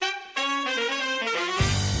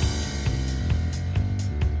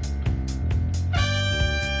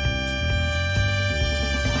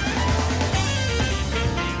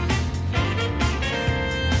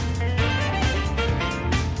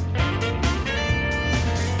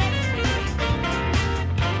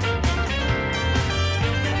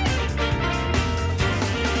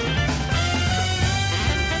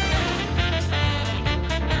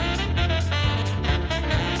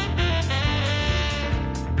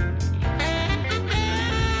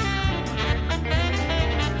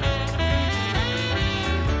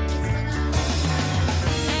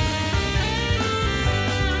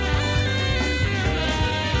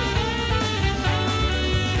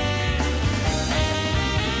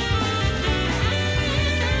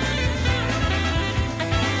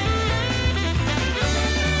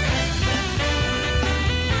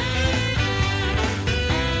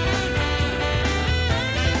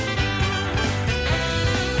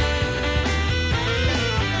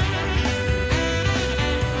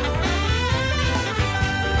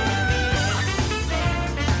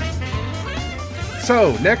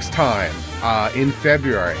So next time in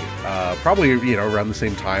February, probably around the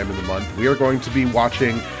same time in the month, we are going to be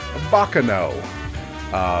watching Baccano,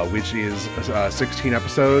 which is 16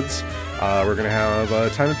 episodes. We're going to have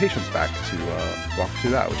Time and Patience back to walk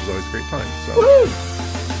through that, which is always a great time. So. Woo-hoo!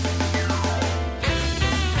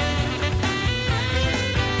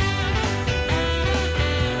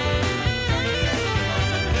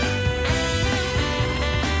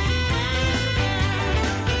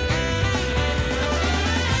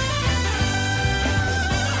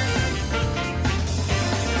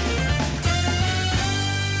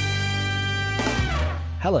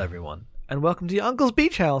 Hello everyone, and welcome to your Uncle's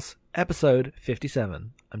Beach House, episode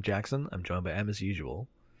 57. I'm Jackson, I'm joined by Em as usual.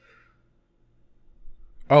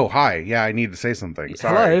 Oh, hi. Yeah, I need to say something.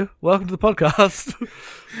 Sorry. Hello, welcome to the podcast.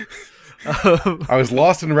 I was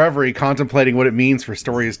lost in reverie contemplating what it means for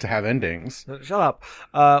stories to have endings. Shut up.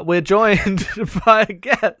 We're joined by a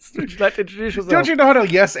guest. Would you like to introduce yourself? Don't you know how to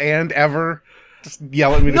yes and ever? Just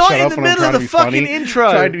yell at me to shut up when I'm trying to be funny. Not in the middle of the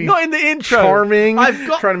fucking intro. Not in the intro. Charming.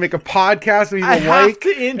 Trying to make a podcast that people like.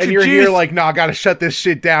 And you're here like, no, I gotta shut this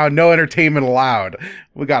shit down. No entertainment allowed.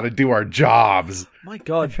 We gotta do our jobs. My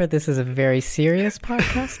God. I've heard this is a very serious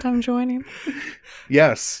podcast I'm joining.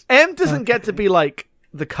 Yes. Em doesn't get to be like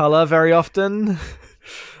the color very often.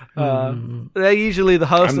 They're usually the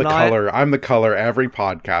host. I'm the color every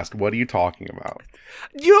podcast. What are you talking about?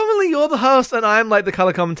 Normally you're the host and I'm like the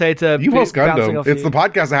color commentator. You host Gundam. It's the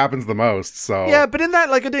podcast that happens the most, so... Yeah, but in that,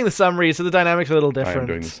 like, you're doing the summary, so the dynamics are a little different. I am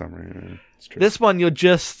doing the summary, yeah. It's true. This one, you're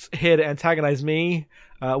just here to antagonize me,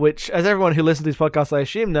 which, as everyone who listens to these podcasts, I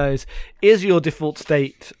assume knows, is your default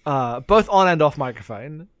state, both on and off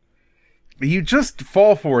microphone. You just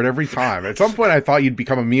fall for it every time. At some point I thought you'd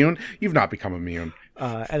become immune. You've not become immune.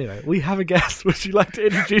 Anyway, we have a guest. Would you like to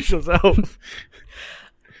introduce yourself?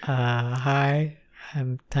 Hi.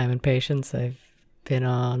 I'm Time and Patience. I've been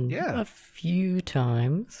on a few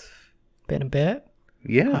times. Been a bit.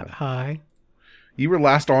 Yeah. Hi. You were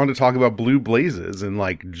last on to talk about Blue Blazes in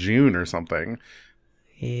like June or something.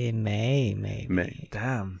 May.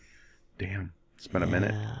 Damn. It's been a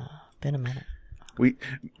minute. Been a minute. We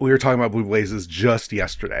were talking about Blue Blazes just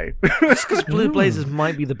yesterday. Because Blue Blazes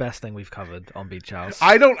might be the best thing we've covered on Beach House.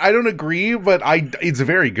 I don't agree, but it's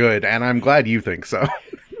very good, and I'm glad you think so.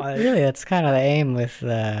 Really, that's kind of the aim with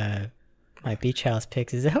my Beach House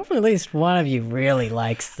picks, is hopefully at least one of you really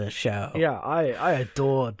likes the show. Yeah, I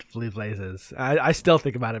adored Blue Blazers. I still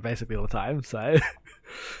think about it basically all the time, so...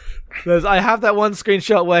 I have that one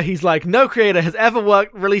screenshot where he's like, no creator has ever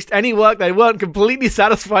released any work they weren't completely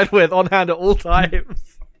satisfied with on hand at all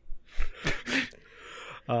times.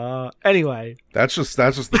 Anyway. That's just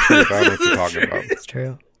the truth. I don't know what you're talking about. It's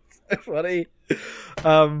true. Funny.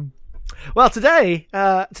 Well, today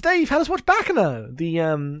you've had us watch Baccano,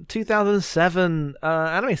 the 2007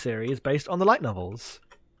 anime series based on the light novels.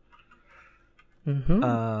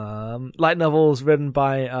 Mm-hmm. Light novels written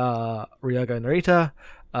by Ryogo Narita.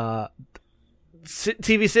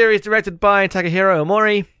 TV series directed by Takahiro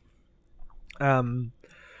Omori.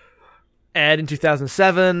 Aired in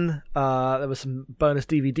 2007. There were some bonus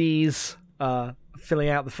DVDs filling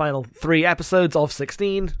out the final 3 episodes of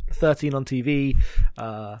 16, 13 on TV, 3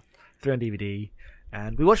 on DVD,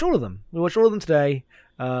 and we watched all of them. We watched all of them today.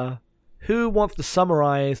 Who wants to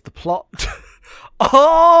summarize the plot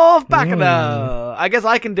of Baccano? I guess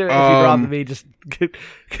I can do it if you'd rather me just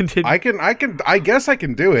continue. I guess I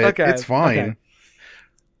can do it. Okay, it's fine. Okay.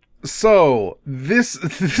 So this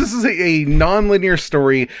is a non-linear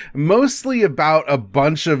story, mostly about a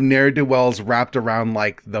bunch of ne'er-do-wells wrapped around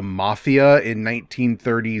like the mafia in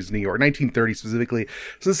 1930s New York, 1930 specifically.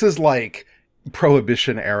 So this is like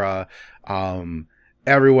Prohibition era.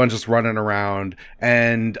 Everyone's just running around,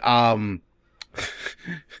 and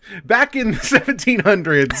back in the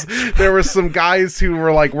 1700s, there were some guys who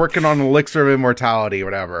were like working on elixir of immortality or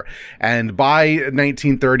whatever. And by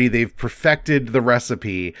 1930, they've perfected the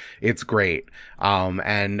recipe. It's great.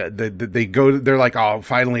 And they're like, oh,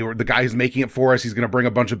 finally, the guy who's making it for us, he's going to bring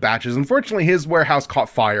a bunch of batches. Unfortunately, his warehouse caught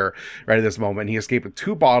fire right at this moment. He escaped with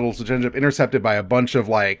 2 bottles, which ended up intercepted by a bunch of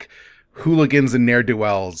like hooligans and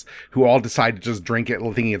ne'er-do-wells who all decide to just drink it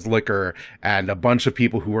thinking it's liquor, and a bunch of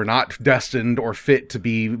people who were not destined or fit to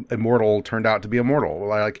be immortal turned out to be immortal.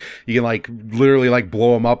 Like, you can like literally like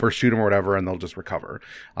blow them up or shoot them or whatever and they'll just recover.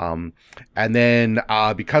 And then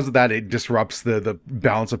because of that, it disrupts the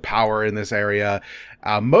balance of power in this area.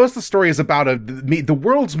 Most of the story is about the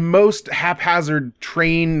world's most haphazard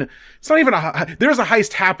train. It's not even there's a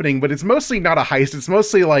heist happening, but it's mostly not a heist. It's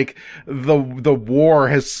mostly like the war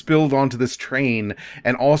has spilled onto this train,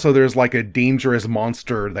 and also there's like a dangerous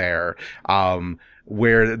monster there,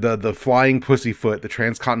 where the flying pussyfoot, the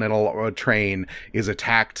transcontinental train, is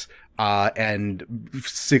attacked, and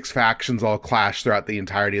 6 factions all clash throughout the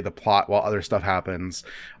entirety of the plot while other stuff happens.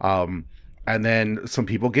 And then some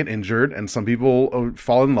people get injured and some people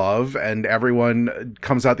fall in love, and everyone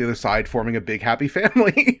comes out the other side forming a big happy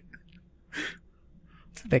family.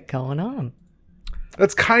 It's a bit going on.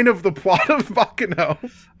 That's kind of the plot of Baccano.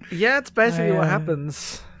 Yeah, it's basically what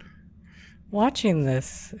happens. Watching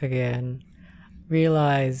this again,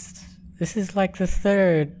 realized this is like the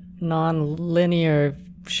third non-linear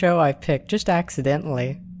show I picked just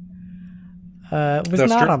accidentally. It was That's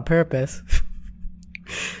not true. on purpose.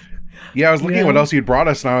 Yeah, I was looking at what else you'd brought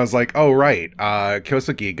us, and I was like, oh, right.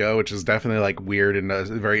 Kosugigo, which is definitely like weird in a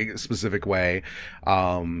very specific way.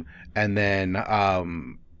 And then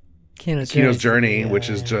Kino's Journey, which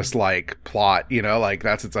is just like plot, like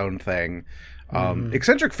that's its own thing.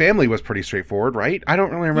 Eccentric Family was pretty straightforward, right? I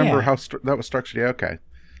don't really remember how that was structured. Yeah, okay.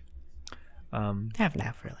 Half and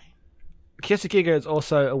half, really. Kosugigo is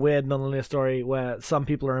also a weird non-linear story where some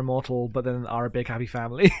people are immortal but then are a big happy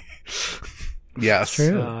family. Yes.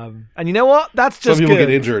 True. And you know what? That's just some people good.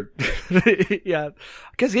 get injured. Yeah.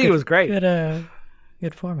 Kosugigo was great.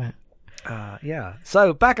 Good format. Yeah.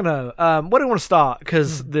 So Baccano, where do you want to start?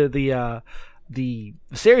 Because the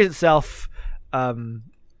series itself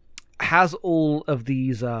has all of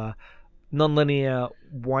these non-linear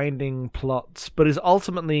winding plots, but is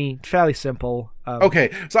ultimately fairly simple.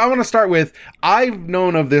 Okay, so I want to start with, I've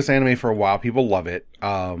known of this anime for a while. People love it.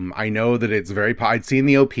 I know that it's very I'd seen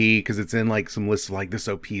the OP because it's in like some lists of like this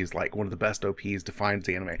OP is like one of the best OPs defined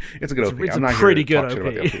the anime. It's a good OP. It's I'm a not pretty here to good talk shit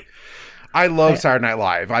OP. about the OP. I love Saturday Night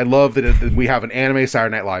Live. I love that we have an anime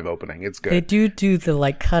Saturday Night Live opening. It's good. They do the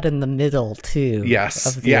like cut in the middle too.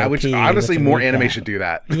 Yes. Of the Yeah, OP which honestly with the more recap. anime should do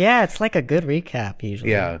that. Yeah, it's like a good recap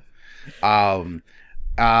usually. Yeah.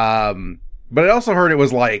 But I also heard it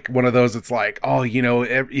was like one of those, it's like, oh,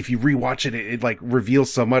 if you rewatch it, it like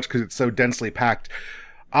reveals so much because it's so densely packed.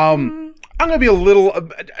 I'm going to be a little,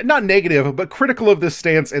 not negative, but critical of this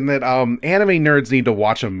stance in that anime nerds need to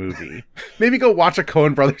watch a movie. Maybe go watch a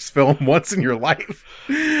Coen Brothers film once in your life.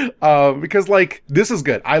 Because, like, this is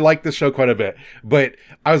good. I like this show quite a bit. But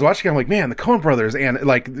I was watching, I'm like, man, the Coen Brothers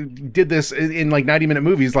did this in like 90-minute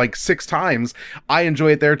movies like 6 times. I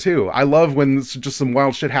enjoy it there, too. I love when just some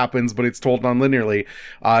wild shit happens, but it's told non-linearly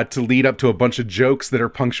to lead up to a bunch of jokes that are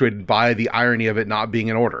punctuated by the irony of it not being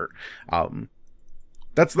in order.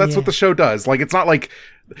 That's what the show does. Like, it's not like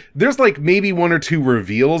there's like maybe 1 or 2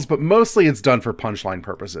 reveals, but mostly it's done for punchline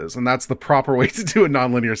purposes, and that's the proper way to do a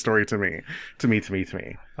nonlinear story to me.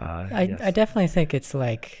 I definitely think it's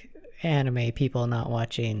like anime people not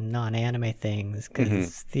watching non-anime things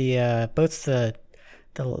because both the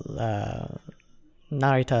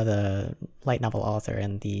Narita, the light novel author,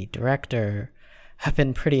 and the director have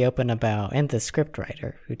been pretty open about, and the script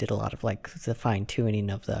writer who did a lot of like the fine tuning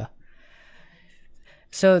of the.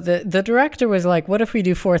 So the director was like, what if we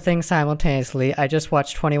do 4 things simultaneously? I just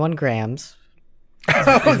watched 21 Grams. Is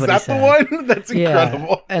that the one? That's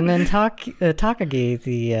incredible. Yeah. And then Takagi,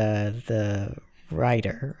 the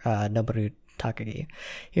writer, Noboru Takagi,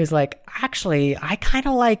 he was like, actually, I kind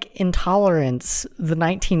of like Intolerance, the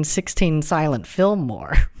 1916 silent film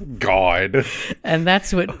more. God. And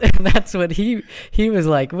that's what he was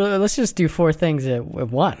like, well, let's just do 4 things at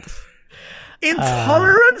once.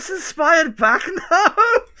 Intolerance inspired Baccano?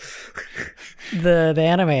 The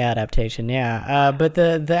anime adaptation, yeah. But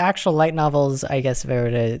the actual light novels, I guess,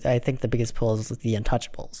 I think the biggest pull is the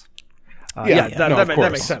Untouchables.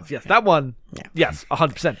 That makes sense. Yes, that one. Yeah. Yes,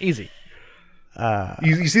 100% easy.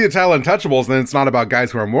 You see the title Untouchables, and then it's not about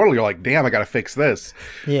guys who are immortal. You're like, damn, I gotta fix this.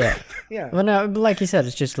 Yeah. Yeah. Well, no, like you said,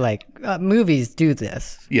 it's just like movies do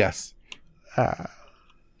this. Yes.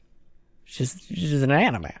 It's just an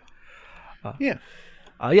anime. Yeah.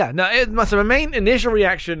 No. So my main initial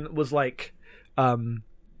reaction was like,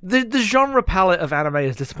 the genre palette of anime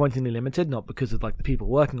is disappointingly limited, not because of like the people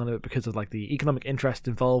working on it, but because of like the economic interest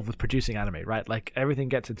involved with producing anime, right? Like everything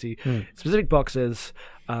gets into specific boxes,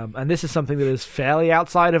 and this is something that is fairly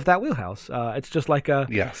outside of that wheelhouse. It's just like a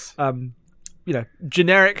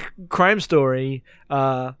generic crime story,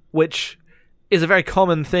 which is a very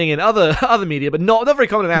common thing in other media, but not very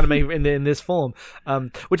common in anime in this form.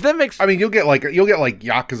 Which then makes, I mean, you'll get like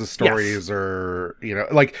Yakuza stories, or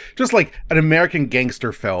like just like an American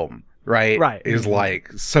gangster film, right? Right. Is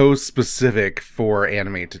like so specific for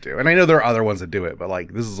anime to do, and I know there are other ones that do it, but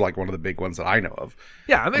like this is like one of the big ones that I know of.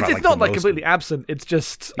 Yeah, I mean, it's not like completely absent. It's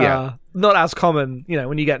just not as common.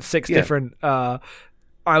 When you get 6 different. I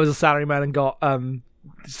was a salaryman and got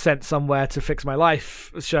sent somewhere to fix my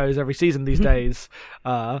life shows every season these days.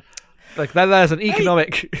 like that is an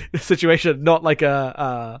economic situation, not like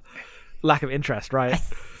a lack of interest, right? I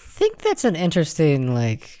think that's an interesting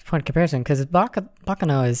like point of comparison because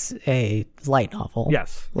Baccano is a light novel.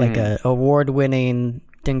 Yes, like a award-winning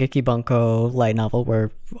Dengeki Bunko light novel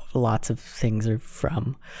where lots of things are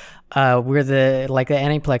from. Where the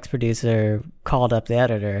Aniplex producer called up the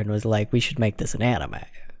editor and was like, "We should make this an anime."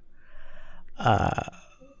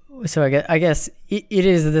 So I guess it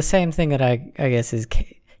is the same thing that I guess is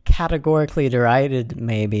categorically derided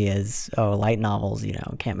maybe as light novels.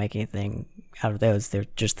 Can't make anything out of those. They're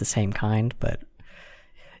just the same kind, but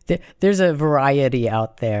there's a variety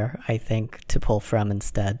out there, I think, to pull from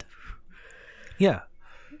instead. Yeah.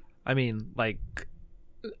 I mean, like,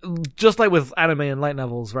 just like with anime and light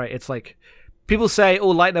novels, right? It's like, people say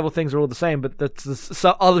all light novel things are all the same, but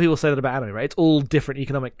so other people say that about anime, right? It's all different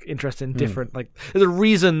economic interest in different, like, there's a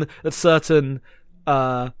reason that certain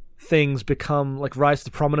things become, like, rise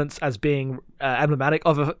to prominence as being emblematic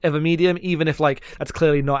of a medium, even if, like, that's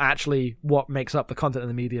clearly not actually what makes up the content of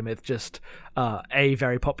the medium. It's just a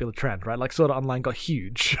very popular trend, right? Like, Sword Art Online got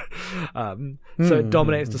huge. So it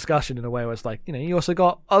dominates discussion in a way where it's like, you also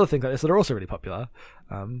got other things like this that are also really popular.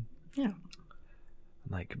 Yeah.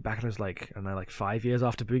 Like, Baccano's, like, I don't know, like 5 years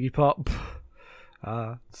after Boogie Pop.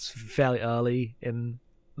 It's fairly early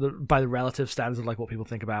by the relative standards of, like, what people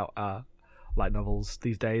think about light novels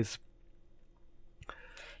these days.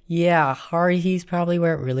 Yeah, Haruhi's probably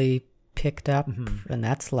where it really picked up, and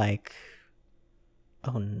that's like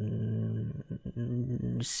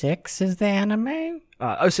 06 is the anime?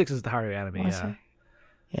 06 is the Haruhi anime, yeah.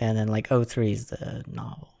 Yeah, and then like 03 is the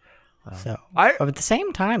novel. So at the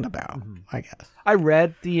same time I guess. I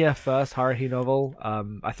read the first Haruhi novel.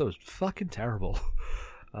 I thought it was fucking terrible.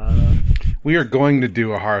 We are going to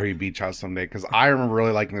do a Haruhi Beach House someday because I remember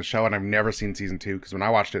really liking the show and I've never seen season 2 because when I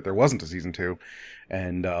watched it there wasn't a season 2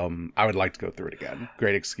 and I would like to go through it again.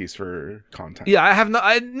 Great excuse for content. Yeah, I have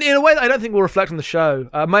not. In a way that I don't think will reflect on the show.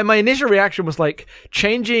 My initial reaction was like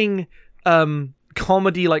changing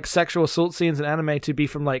comedy like sexual assault scenes in anime to be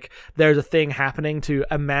from like there's a thing happening to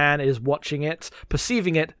a man is watching it,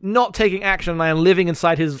 perceiving it, not taking action, and living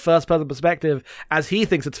inside his first person perspective as he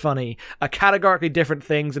thinks it's funny, are categorically different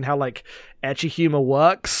things in how like ecchi humor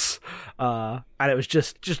works, and it was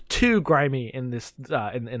just too grimy in this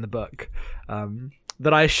in the book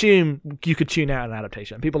that I assume you could tune out an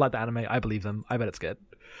adaptation. People like the anime, I believe them, I bet it's good.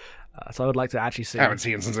 So I would like to actually see. I haven't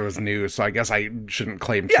seen it since it was new, so I guess I shouldn't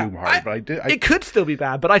claim too hard. But I did. It could still be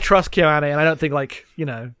bad, but I trust KyoAni, and I don't think I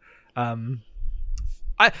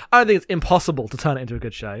don't think it's impossible to turn it into a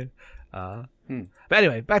good show. But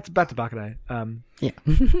anyway, back to Baccano. I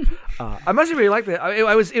mostly really liked it.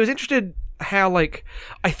 I was interested how like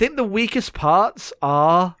I think the weakest parts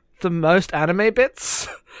are the most anime bits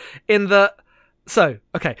in the. So,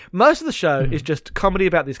 okay, most of the show is just comedy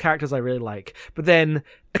about these characters I really like, but then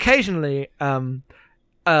occasionally a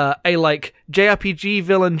like JRPG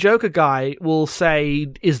villain Joker guy will say,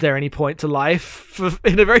 "Is there any point to life?"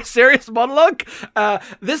 in a very serious monologue.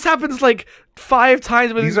 This happens like 5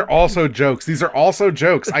 times. These are also jokes.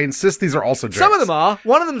 I insist these are also jokes. Some of them are.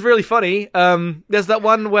 One of them's really funny. There's that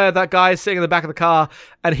one where that guy's sitting in the back of the car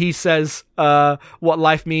and he says what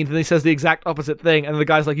life means, and he says the exact opposite thing, and the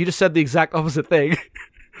guy's like, "You just said the exact opposite thing."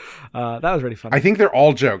 That was really funny. I think they're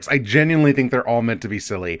all jokes. I genuinely think they're all meant to be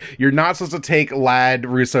silly. You're not supposed to take Lad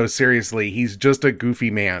Russo seriously. He's just a goofy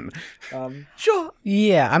man. Sure.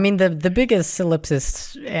 Yeah, I mean the biggest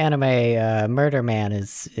solipsist anime murder man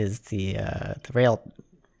is the rail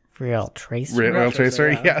tracer. Rail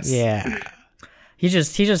tracer, yeah. yes. Yeah. He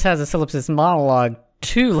just has a solipsist monologue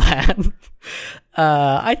to Lad.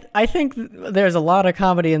 I think there's a lot of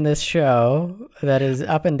comedy in this show that is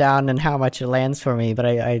up and down in how much it lands for me, but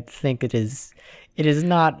I think it is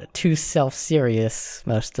not too self-serious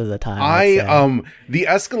most of the time. The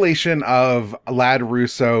escalation of Lad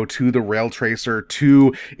Russo to the Rail Tracer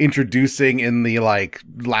to introducing in the like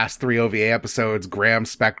last 3 OVA episodes Graham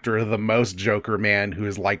Spector, the most Joker man who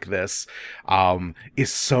is like this,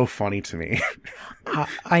 is so funny to me.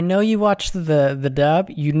 I know you watched the dub.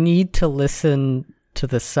 You need to listen to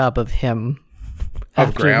the sub of him.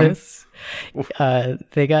 Of Graham? This.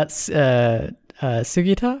 They got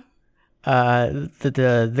Sugita,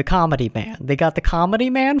 the comedy man. They got the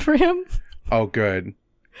comedy man for him. Oh, good.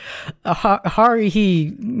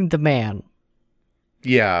 Haruhi, the man.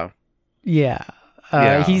 Yeah. Yeah.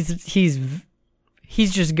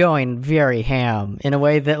 He's just going very ham in a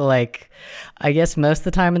way that, like, I guess most of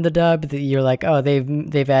the time in the dub that you're like, oh,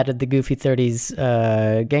 they've added the goofy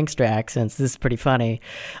 30s gangster accents. This is pretty funny.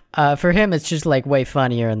 For him, it's just like way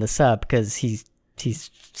funnier in the sub because he's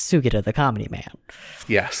Sugita, the comedy man.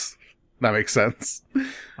 Yes. That makes sense.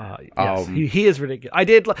 Yes, he is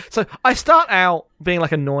ridiculous. So I start out being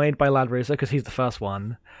like annoyed by Lad Russo because he's the first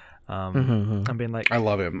one. I'm being like, I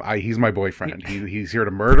love him. He's my boyfriend. He's here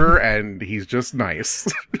to murder, and he's just nice.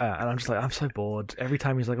 and I'm just like, I'm so bored. Every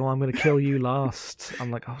time he's like, "Oh, I'm going to kill you last,"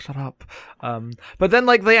 I'm like, "Oh, shut up." But then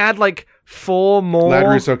like they add like 4 more. Lad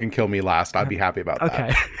Russo can kill me last. I'd be happy about that.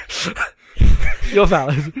 Okay. You're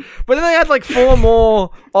valid. But then they had like 4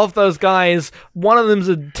 more of those guys. One of them's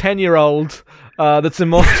a 10-year-old that's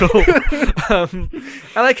immortal. And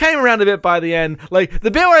I came around a bit by the end. Like,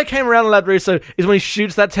 the bit where I came around on Lad Russo is when he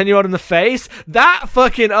shoots that 10-year-old in the face. That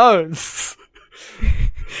fucking owns.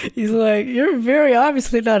 He's like, you're very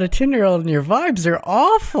obviously not a 10-year-old and your vibes are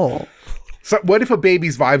awful. So what if a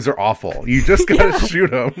baby's vibes are awful? You just gotta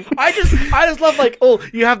shoot him. I just love like,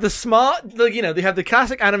 you have the smart, they have the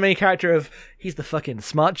classic anime character of he's the fucking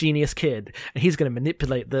smart genius kid and he's gonna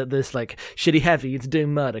manipulate this like shitty heavy into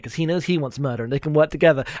doing murder because he knows he wants murder and they can work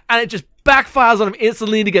together, and it just backfires on him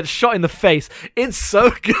instantly to get shot in the face. It's so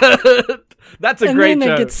good. That's a great joke. And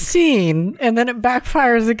then it gets seen and then it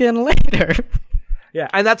backfires again later. Yeah,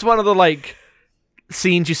 and that's one of the like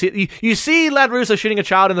scenes you see Lad Russo shooting a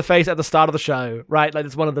child in the face at the start of the show, right? Like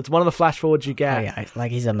it's one of the flash forwards you get. Oh, yeah,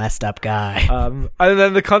 like he's a messed up guy. And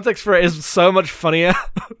then the context for it is so much funnier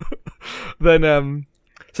than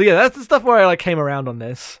so yeah, that's the stuff where I like came around on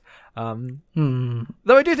this. Though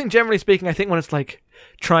I do think, generally speaking, I think when it's like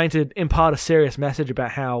trying to impart a serious message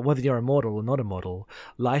about how whether you're immortal or not immortal,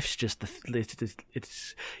 life's just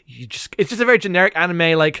it's just a very generic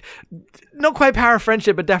anime, like not quite power of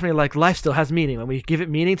friendship, but definitely like life still has meaning when we give it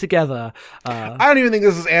meaning together. I don't even think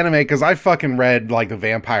this is anime because I fucking read like the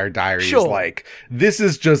Vampire Diaries. Sure. Like this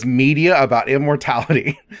is just media about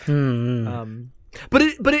immortality. But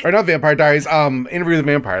it or not Vampire Diaries. Interview with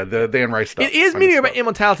the Vampire, the Dan Rice stuff. It is media about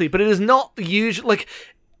immortality, but it is not usually like.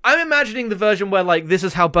 I'm imagining the version where like this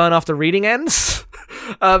is how Burn After Reading ends,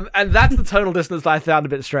 and that's the tonal dissonance that I found a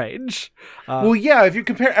bit strange. Well, yeah, if you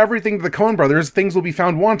compare everything to the Coen Brothers, things will be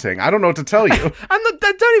found wanting. I don't know what to tell you. I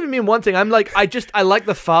don't even mean wanting. I'm like, I like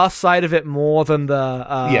the fast side of it more than the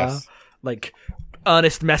yes, like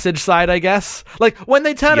earnest message side, I guess. Like when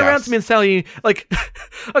they turn around to me and tell you, like,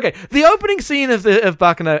 okay, the opening scene of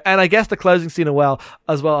Baccano and I guess the closing scene as well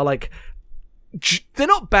are like. They're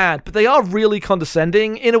not bad, but they are really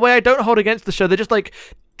condescending in a way I don't hold against the show. They're just like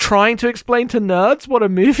trying to explain to nerds what a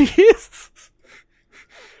movie is.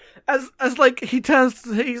 As like he's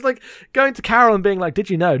like going to Carol and being like, "Did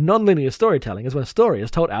you know non-linear storytelling is when a story is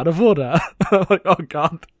told out of order?" I'm like, oh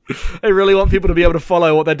god, they really want people to be able to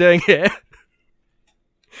follow what they're doing here.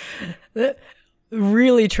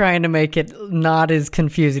 Really trying to make it not as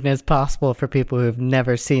confusing as possible for people who've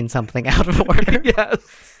never seen something out of order.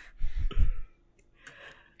 Yes.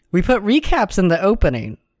 We put recaps in the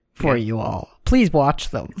opening for you all. Please watch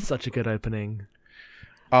them. Such a good opening.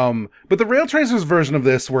 But the Rail Tracer's version of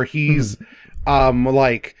this where he's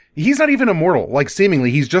like he's not even immortal, like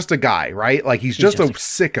seemingly he's just a guy, right? Like he's just a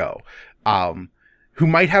sicko. Who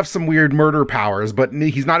might have some weird murder powers, but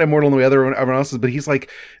he's not immortal in the way everyone else is, but he's like,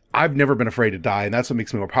 I've never been afraid to die, and that's what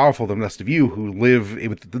makes me more powerful than the rest of you who live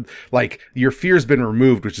with, like, your fear's been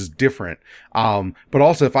removed, which is different. But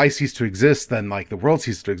also, if I cease to exist, then, like, the world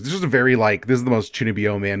ceases to exist. This is a very, like, this is the most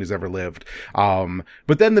Chunibyo man who's ever lived.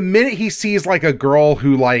 But then the minute he sees, like, a girl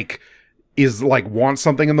who, like, is, like, wants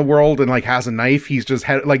something in the world and, like, has a knife, he's just,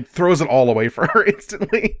 throws it all away for her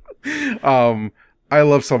instantly. I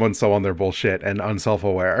love someone so on their bullshit and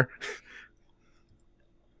unself-aware.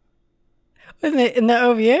 In the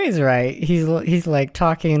OVA's right. He's like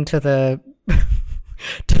talking to the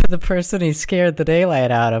person he scared the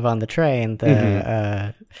daylight out of on the train,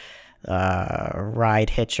 the ride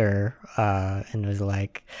hitcher, and was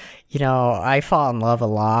like, I fall in love a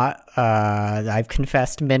lot. I've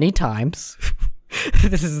confessed many times.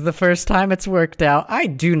 This is the first time it's worked out. I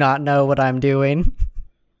do not know what I'm doing.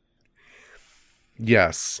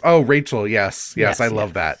 Yes. Oh, Rachel. Yes. I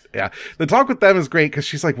love that. Yeah. The talk with them is great because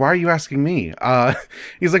she's like, why are you asking me?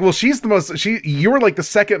 He's like, well, you're like the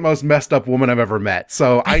second most messed up woman I've ever met.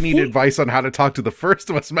 So I need advice on how to talk to the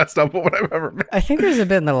first most messed up woman I've ever met. I think there's a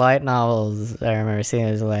bit in the light novels I remember seeing.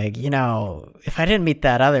 It was like, if I didn't meet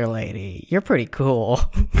that other lady, you're pretty cool.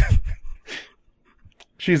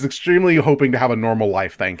 She's extremely hoping to have a normal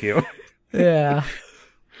life. Thank you. Yeah.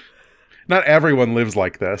 Not everyone lives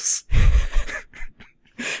like this.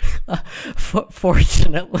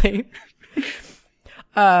 Fortunately.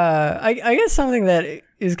 I guess something that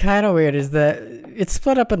is kind of weird is that it's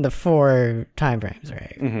split up into 4 time frames,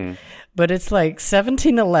 right? Mm-hmm. But it's like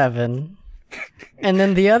 1711, and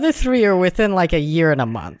then the other 3 are within like a year and a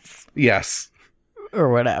month. Yes. Or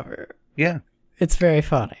whatever. Yeah. It's very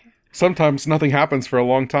funny. Sometimes nothing happens for a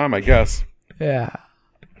long time, I guess. Yeah.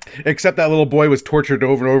 Except that little boy was tortured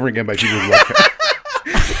over and over again by people who loved him.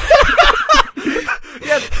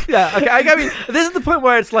 Yeah, okay. I mean, this is the point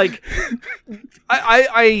where it's like,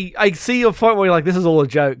 I see your point where you're like, this is all a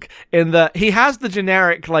joke. In that he has the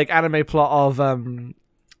generic like anime plot of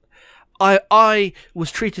I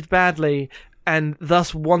was treated badly and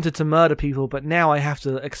thus wanted to murder people, but now I have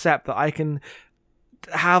to accept that I can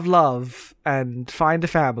have love and find a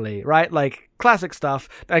family, right? Like classic stuff.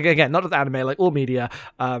 Like, again, not with anime, like all media.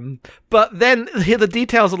 But then here the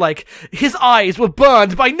details are like his eyes were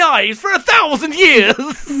burned by knives for 1,000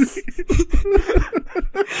 years.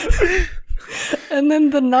 And then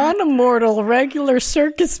the non-immortal regular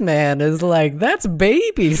circus man is like, that's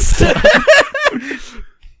baby stuff.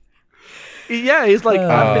 Yeah, he's like,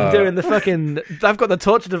 I've been doing the fucking, I've got the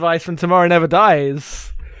torture device from Tomorrow Never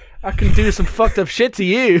Dies. I can do some fucked up shit to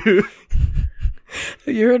you.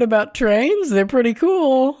 You heard about trains? They're pretty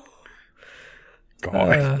cool.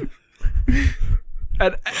 God.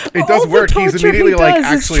 And it does work. He's immediately like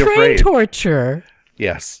actually train afraid. Torture.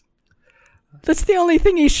 Yes. That's the only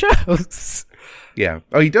thing he shows. Yeah.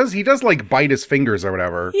 Oh, he does like bite his fingers or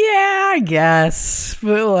whatever. Yeah, I guess.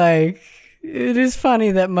 But like, it is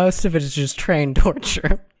funny that most of it is just train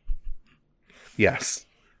torture. Yes.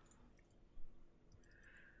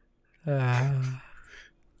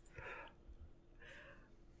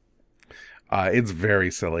 It's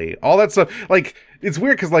very silly. All that stuff, like, it's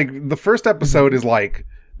weird because like the first episode is like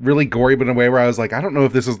really gory, but in a way where I was like, I don't know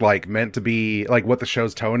if this is like meant to be like what the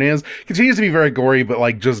show's tone is. Continues to be very gory, but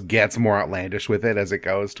like just gets more outlandish with it as it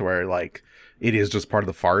goes, to where like it is just part of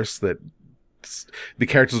the farce that the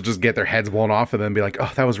characters will just get their heads blown off and then be like,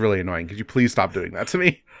 oh, that was really annoying. Could you please stop doing that to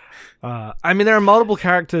me? I mean, there are multiple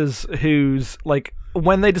characters whose like,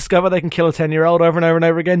 when they discover they can kill a 10-year-old over and over and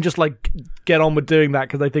over again, just like get on with doing that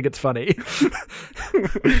because they think it's funny.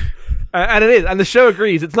 And it is, and the show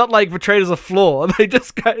agrees. It's not like portrayed as a flaw. They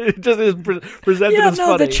just it just is presented as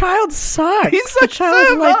funny. The child sucks. He sucks the child's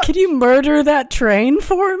so like, much. can you murder that train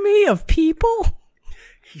for me of people?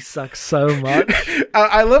 He sucks so much.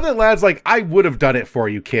 I love that Lad's like, I would have done it for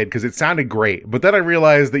you, kid, because it sounded great. But then I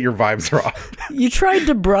realized that your vibes are off. You tried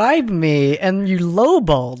to bribe me, and you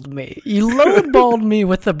lowballed me. You lowballed me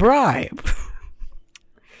with the bribe.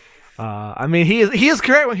 I mean, he is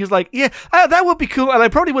correct when he's like, yeah, that would be cool, and I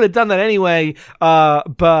probably would have done that anyway.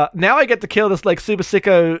 But now I get to kill this like super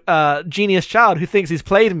sicko genius child who thinks he's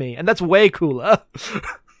played me, and that's way cooler.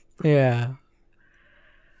 Yeah.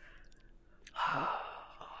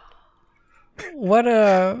 What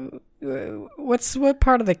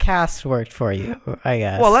part of the cast worked for you? I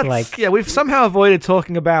guess. Well, we've somehow avoided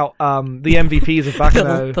talking about the MVPs of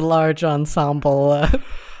Baccano. the large ensemble.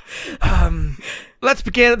 Let's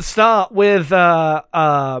begin at the start with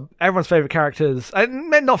everyone's favorite characters.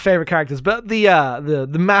 Not favorite characters, but the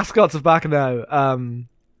mascots of Baccano.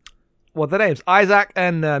 What are their names? Isaac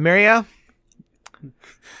and Miria.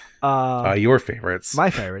 Your favorites.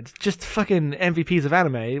 My favorites. Just fucking MVPs of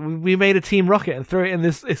anime. We made a Team Rocket and threw it in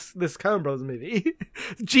this Coen Brothers movie.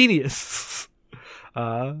 Genius.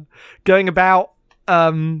 Going about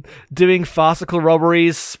doing farcical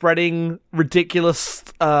robberies, spreading ridiculous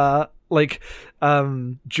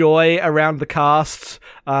joy around the cast,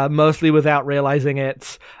 mostly without realizing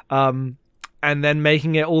it, and then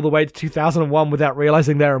making it all the way to 2001 without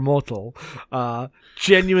realizing they're immortal.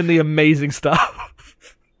 Genuinely amazing stuff.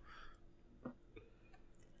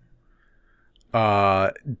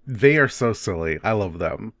 They are so silly. I love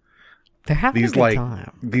them. They're having these a good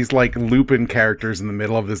time. These like Lupin characters in the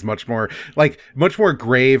middle of this much more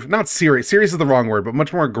grave, not serious. Serious is the wrong word, but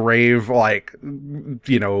much more grave, like,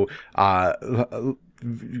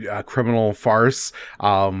 criminal farce.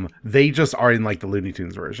 They just are in like the Looney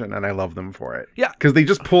Tunes version, and I love them for it. Yeah, because they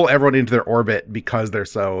just pull everyone into their orbit because they're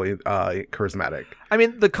so charismatic. I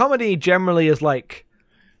mean, the comedy generally is like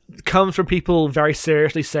comes from people very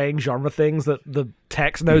seriously saying genre things that the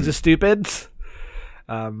text knows is stupid.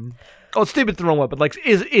 Stupid's the wrong word, but like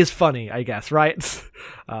is funny, I guess, right?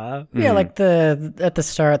 Yeah, like at the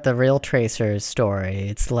start, the Real Tracers story,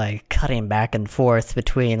 it's like cutting back and forth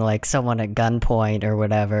between like someone at gunpoint or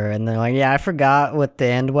whatever, and they're like, yeah, I forgot what the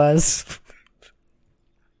end was.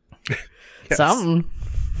 Yes. Something.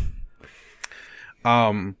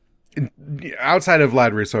 Outside of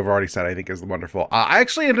Vlad Russo, I've already said I think is wonderful. I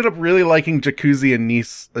actually ended up really liking Jacuzzi and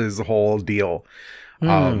Nice's whole deal.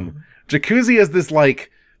 Jacuzzi is this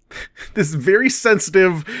like this very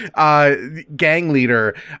sensitive gang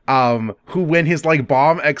leader who, when his like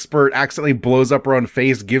bomb expert accidentally blows up her own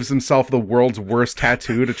face, gives himself the world's worst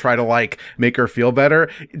tattoo to try to like make her feel better.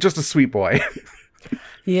 Just a sweet boy.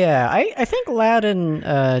 Yeah, I think Loud and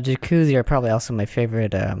Jacuzzi are probably also my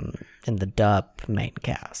favorite in the dub main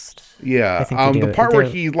cast. Yeah, the part where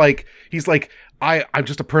he's like I'm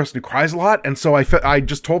just a person who cries a lot, and so I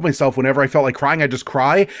just told myself whenever I felt like crying, I'd just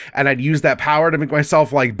cry, and I'd use that power to make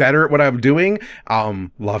myself like better at what I'm doing.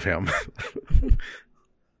 Love him.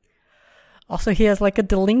 Also, he has like a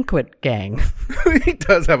delinquent gang. He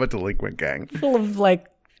does have a delinquent gang. Full of like,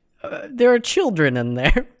 there are children in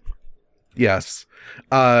there. Yes.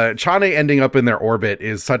 Chane ending up in their orbit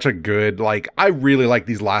is such a good, like, I really like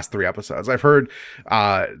these last 3 episodes. I've heard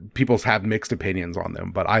people have mixed opinions on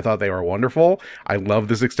them, but I thought they were wonderful. I love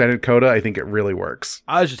this extended coda. I think it really works.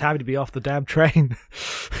 I was just happy to be off the damn train.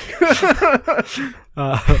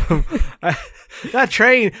 That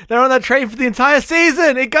train, they're on that train for the entire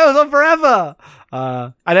season. It goes on forever.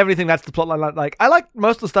 I never really think that's the plotline. Like, I like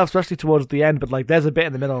most of the stuff, especially towards the end, but like, there's a bit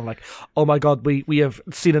in the middle. I'm like, oh my god, we have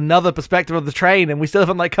seen another perspective of the train, and we still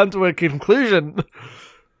haven't like come to a conclusion.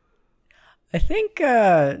 I think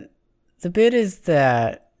the bit is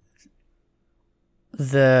that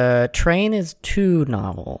the train is 2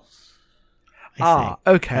 novels. I think.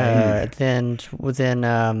 Okay.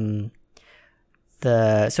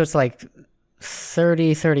 So it's like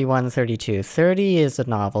 30, 31, 32. 30 is a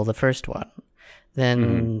novel, the first one.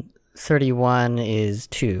 Then 31 is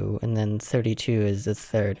 2, and then 32 is the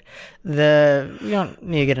third. We don't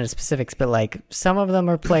need to get into specifics, but like some of them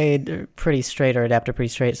are played pretty straight or adapted pretty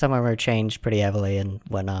straight. Some of them are changed pretty heavily and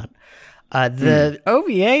whatnot. The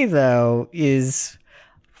OVA though is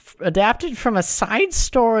adapted from a side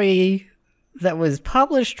story that was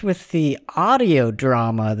published with the audio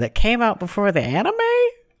drama that came out before the anime.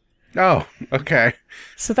 Oh, okay.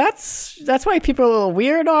 So that's why people are a little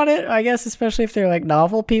weird on it, I guess, especially if they're like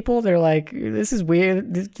novel people. They're like, this is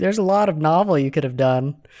weird. There's a lot of novel you could have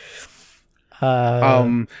done.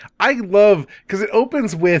 I love, because it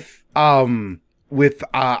opens with Isaac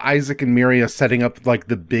and Miria setting up like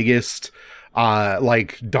the biggest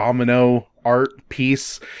like domino art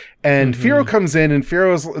piece. And Firo comes in, and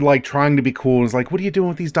Firo's like trying to be cool. And is like, "What are you doing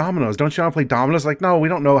with these dominoes? Don't you want to play dominoes?" Like, no, we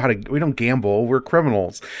don't know we don't gamble. We're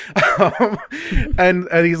criminals. And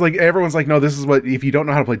he's like, everyone's like, no, this is what, if you don't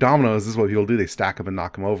know how to play dominoes, this is what people do. They stack them and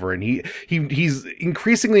knock them over. And he's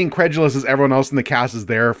increasingly incredulous as everyone else in the cast is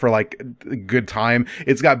there for like a good time.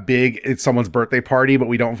 It's someone's birthday party, but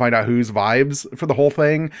we don't find out whose vibes for the whole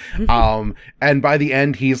thing. And by the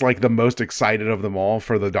end, he's like the most excited of them all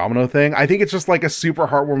for the domino thing. I think it's just like a super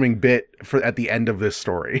heartwarming bit for at the end of this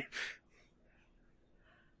story.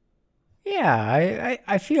 Yeah,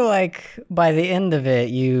 I feel like by the end of it,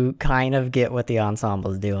 you kind of get what the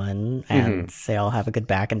ensemble's doing, and they all have a good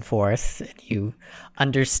back and forth, and you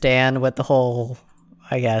understand what the whole,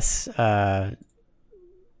 I guess,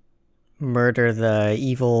 murder the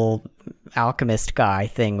evil alchemist guy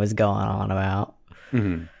thing was going on about.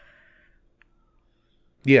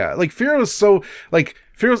 Yeah, like Firo's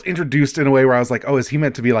introduced in a way where I was like, oh, is he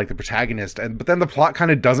meant to be like the protagonist? But then the plot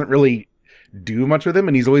kind of doesn't really do much with him,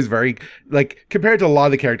 and he's always very, like, compared to a lot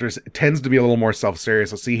of the characters, tends to be a little more self-serious.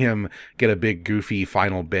 So see him get a big goofy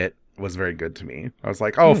final bit was very good to me. I was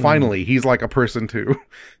like, oh, finally, he's like a person too.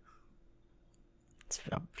 It's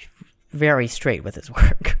very straight with his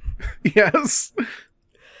work. Yes.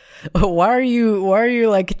 Why are you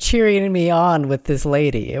like cheering me on with this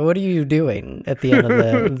lady? What are you doing at the end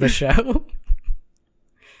of the show?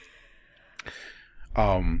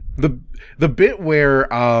 The bit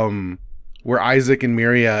where Isaac and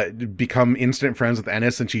Miria become instant friends with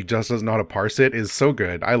Ennis and she just doesn't know how to parse it is so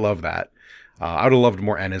good. I love that. I would have loved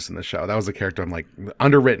more Ennis in the show. That was a character I'm like,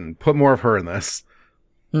 underwritten. Put more of her in this.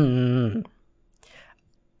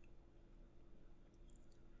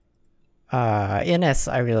 Ines,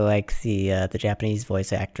 I really like the Japanese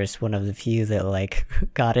voice actress, one of the few that like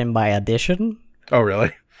got in by audition. Oh,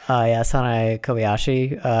 really? Yeah, Sanae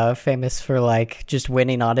Kobayashi, famous for like just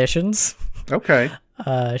winning auditions. Okay.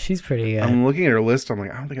 She's pretty good. I'm looking at her list. I'm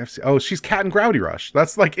like, I don't think I've seen. Oh, she's Cat and Grouty Rush.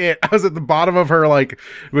 That's like it. I was at the bottom of her like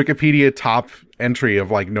Wikipedia top entry of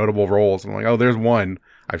like notable roles. I'm like, oh, there's one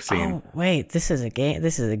I've seen. Oh, wait, this is a game.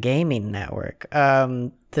 This is a gaming network.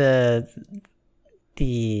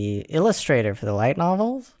 The illustrator for the light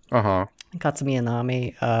novels, Katsumi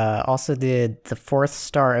Inami, also did the Fourth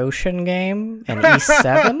Star Ocean game and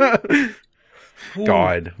E7.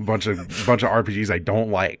 God, bunch of RPGs I don't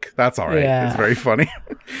like. That's all right. Yeah. It's very funny.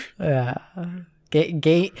 Yeah,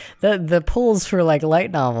 The pulls for like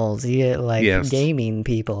light novels, you get like Yes. gaming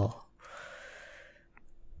people.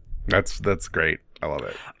 That's great. I love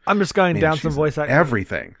it. I'm just going Man, down some she's voice in acting.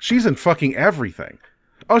 everything. She's in fucking everything.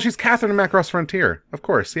 Oh, she's Catherine in Macross Frontier. Of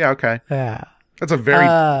course. Yeah, okay. Yeah. That's a very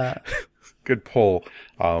good pull.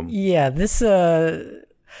 Yeah, this okay,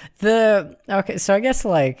 so I guess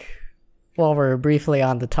like while we're briefly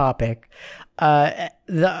on the topic,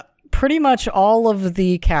 the pretty much all of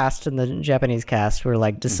the cast in the Japanese cast were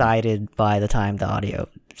like decided by the time the audio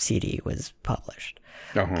CD was published.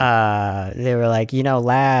 They were like,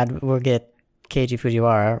 Lad, we'll get Keiji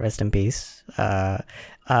Fujiwara, rest in peace,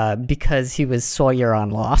 because he was Sawyer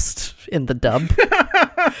on Lost in the dub.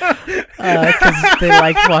 Because they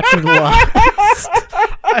liked watching Lost.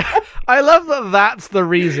 I love that that's the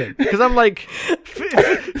reason. Because I'm like,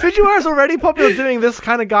 Fujiwara's already popular doing this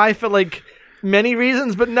kind of guy for like many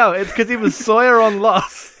reasons, but no, it's because he was Sawyer on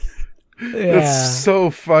Lost. Yeah. That's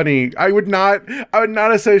so funny. I would not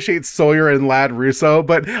associate Sawyer and Lad Russo,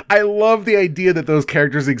 but I love the idea that those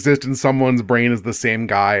characters exist in someone's brain as the same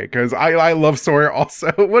guy, because I love Sawyer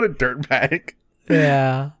also. What a dirtbag.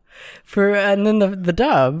 Yeah. And then the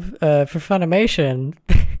dub for Funimation,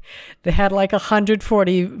 they had like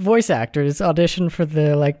 140 voice actors audition for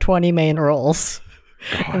the like 20 main roles.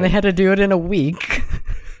 God. And they had to do it in a week.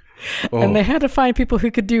 Oh. And they had to find people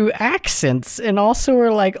who could do accents and also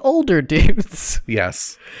were like older dudes.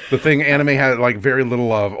 Yes. The thing anime had like very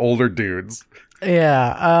little of, older dudes.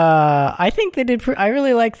 Yeah. I think they did. I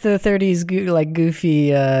really like the 30s goofy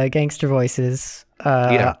gangster voices.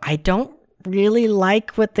 Yeah. I don't really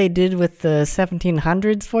like what they did with the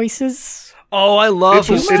 1700s voices. Oh, I love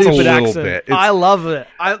the stupid accent. I love it.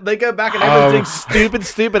 They go back and everyone's doing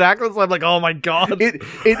stupid accents. I'm like, oh my god. It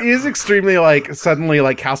is extremely like suddenly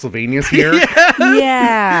like Castlevania's here.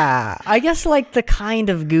 Yeah. I guess like the kind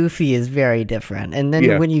of goofy is very different. And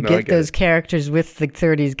then when you get those characters with the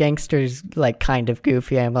 30s gangsters like kind of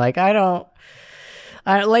goofy, I'm like, I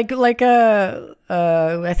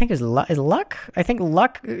think is Luck. I think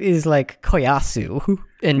Luck is like Koyasu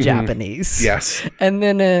in Japanese. Yes. And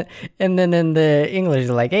then in the English,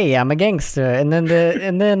 like, hey, I'm a gangster. And then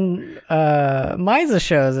Misa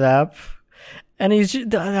shows up, and he's just,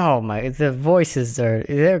 the voices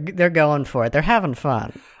they're going for it. They're having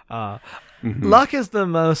fun. Luck is the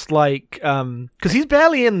most like because he's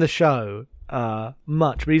barely in the show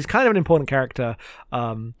much, but he's kind of an important character.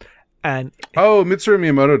 And Mitsuru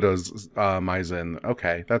Miyamoto does Maizen.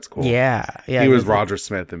 Okay, that's cool. Yeah. He was Roger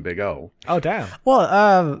Smith in Big O. Oh, damn.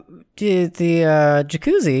 Well, the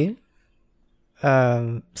Jacuzzi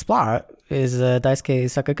Splat is Daisuke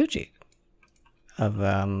Sakaguchi of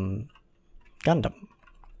Gundam.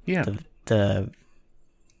 Yeah. The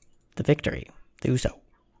Victory, the Uso.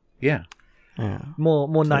 Yeah.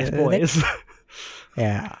 More nice boys.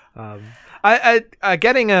 Yeah. I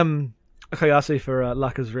getting Koyasu for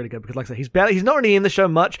Luck is really good because, like I said, he's not really in the show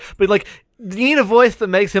much, but like you need a voice that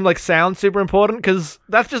makes him like sound super important because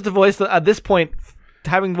that's just a voice that at this point,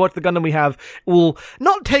 having watched the Gundam we have, will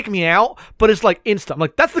not take me out, but it's like instant. I'm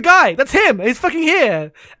like, that's the guy, that's him, he's fucking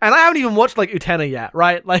here, and I haven't even watched like Utena yet,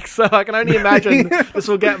 right? Like, so I can only imagine this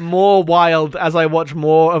will get more wild as I watch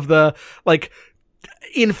more of the like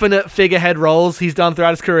infinite figurehead roles he's done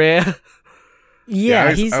throughout his career.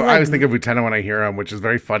 Yeah, I always think of Utena when I hear him, which is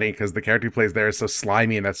very funny because the character he plays there is so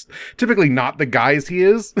slimy, and that's typically not the guys he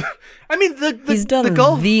is. I mean, he's done the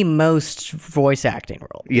gulf, the most voice acting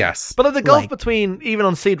role. Yes, but the gulf between even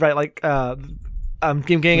on Seed, right? Like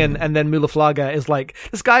Kim Ging and then Mula Flaga is like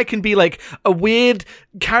this guy can be like a weird,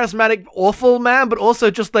 charismatic, awful man, but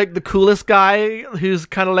also just like the coolest guy who's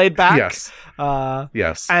kind of laid back. Yes,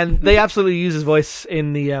 yes, and they absolutely use his voice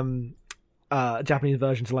in the Japanese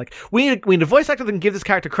version to like we need a voice actor that can give this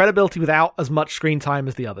character credibility without as much screen time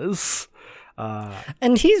as the others.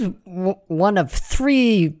 And he's one of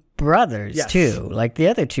 3 brothers too. Like the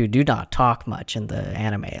other 2 do not talk much in the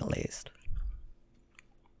anime, at least.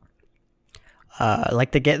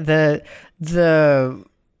 Like the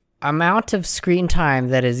amount of screen time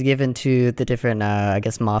that is given to the different, I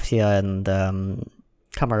guess, Mafia and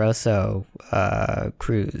Camaroso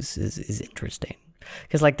crews is interesting.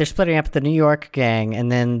 Because, like, they're splitting up the New York gang, and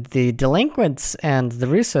then the delinquents and the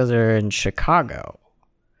Russos are in Chicago,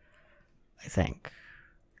 I think.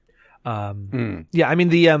 Yeah, I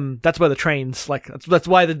mean, that's where the trains, like, that's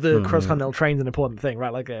why the cross-continental train's an important thing,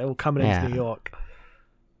 right? Like, it will come into New York.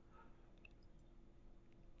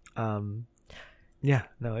 Yeah,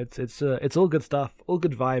 no, it's all good stuff. All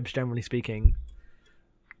good vibes, generally speaking.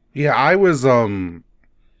 Yeah, I was,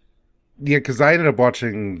 because I ended up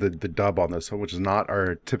watching the dub on this one, which is not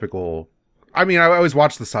our typical I mean, I always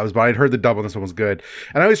watch the subs, but I'd heard the dub on this one was good.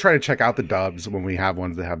 And I always try to check out the dubs when we have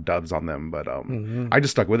ones that have dubs on them. But I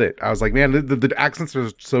just stuck with it. I was like, man, the accents are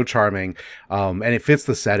so charming. And it fits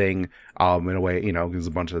the setting in a way, you know, there's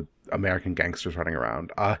a bunch of American gangsters running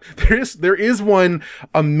around. There is one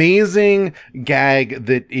amazing gag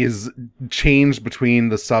that is changed between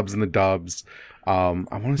the subs and the dubs. I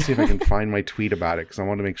want to see if I can find my tweet about it because I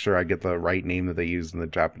want to make sure I get the right name that they use in the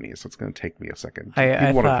Japanese. So it's going to take me a second.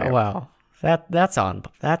 I thought, well, that's on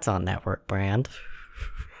Network Brand.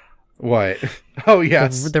 What? Oh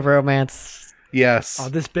yes, the romance. Yes. Oh,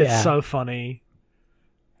 this bit's so funny.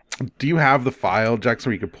 Do you have the file, Jackson,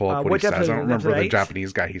 where you could pull up what he says? I don't remember the 8?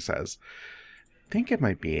 Japanese guy he says. I think it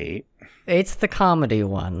might be 8. 8's the comedy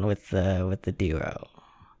one with the duo.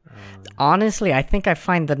 Honestly, I think I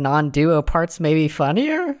find the non-duo parts maybe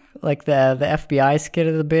funnier, like the FBI skit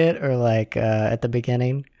of the bit, or like at the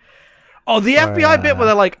beginning. Oh, the FBI bit where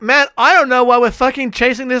they're like, "Man, I don't know why we're fucking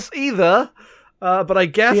chasing this either, but I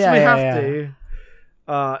guess we have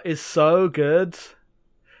to." Is so good.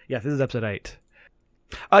 Yeah, this is episode 8.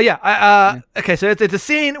 Okay, so it's a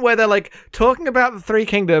scene where they're like talking about the Three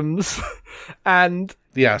Kingdoms, and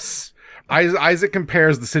yes, Isaac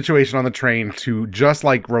compares the situation on the train to just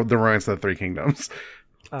like the Romance of the Three Kingdoms.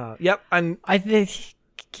 Yep, and I think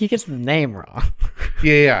he gets the name wrong.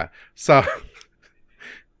 Yeah. So,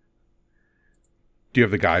 do you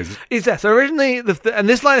have the guys? So originally, and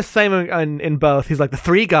this line is the same in both. He's like, the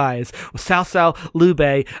three guys were Cao Cao, Liu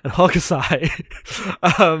Bei, and Hokusai.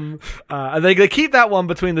 And they keep that one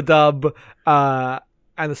between the dub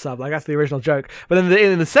and the sub. Like, that's the original joke. But then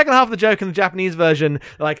in the second half of the joke in the Japanese version,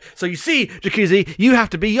 they're like, so you see, Jacuzzi, you have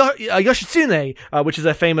to be Yoshitsune, which is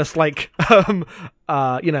a famous, like,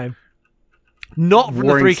 you know, not from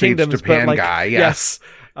the Three Kingdoms, Japan but like, guy, yes.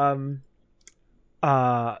 No,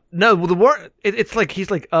 well, the war. It's like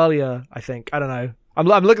he's like earlier. I think I don't know. I'm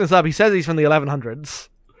looking this up. He says he's from the 1100s.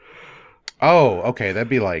 Oh, okay, that'd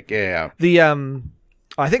be like yeah. The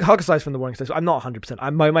I think Hokusai's from the Warring States. I'm not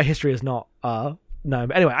 100%. My history is not no.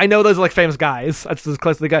 But anyway, I know those are like famous guys. That's as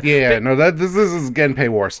close to the guy. Yeah, no, this is Genpei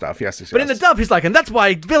War stuff. Yes. But in the dub, he's like, and that's why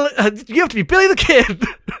you have to be Billy the Kid.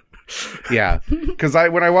 Yeah, because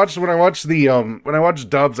when I watch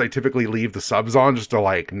dubs, I typically leave the subs on just to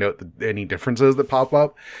like note any differences that pop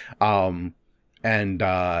up, and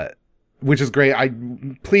which is great.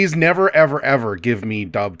 Please never ever give me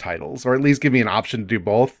dub titles, or at least give me an option to do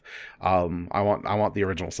both. I want the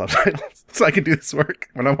original subtitles so I can do this work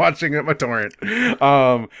when I'm watching it on my torrent.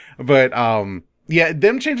 Yeah,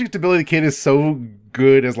 them changing to Billy the Kid is so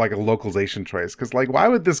good as like a localization choice, because like, why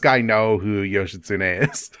would this guy know who Yoshitsune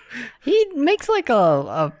is? He makes like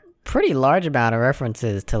a pretty large amount of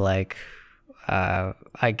references to like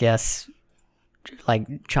I guess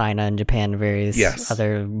like China and Japan, various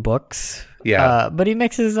other books. Yeah, but he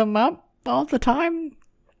mixes them up all the time.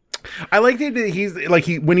 I like that he's like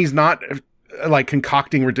when he's not like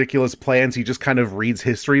concocting ridiculous plans, he just kind of reads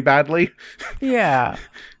history badly. Yeah.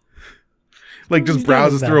 Like, just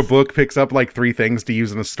browses through a book, picks up, like, 3 things to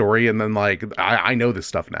use in a story, and then, like, I know this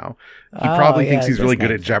stuff now. He probably thinks he's really good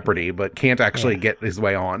at Jeopardy, but can't actually get his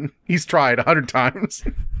way on. He's tried 100 times.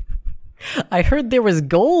 I heard there was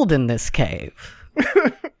gold in this cave.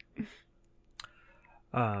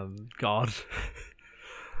 God.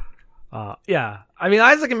 Yeah. I mean,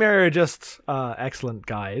 Isaac and Miri are just excellent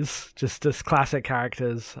guys. Just classic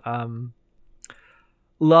characters.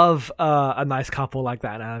 Love a nice couple like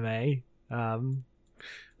that in anime.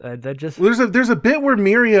 They're just there's a bit where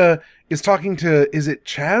Miria is talking to, is it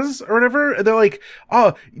Chaz or whatever? They're like,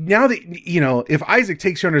 oh, now that you know, if Isaac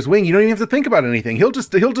takes you under his wing, you don't even have to think about anything. He'll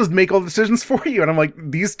just make all the decisions for you. And I'm like,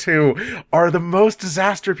 these two are the most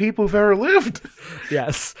disaster people who've ever lived.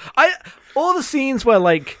 Yes, all the scenes where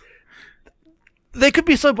like they could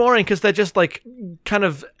be so boring because they're just like kind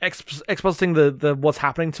of expositing the what's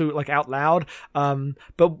happening to like out loud.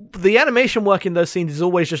 But the animation work in those scenes is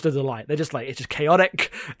always just a delight. They're just like, it's just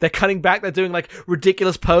chaotic. They're cutting back. They're doing like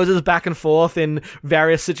ridiculous poses back and forth in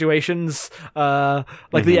various situations. The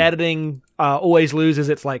editing always loses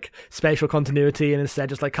its like spatial continuity and instead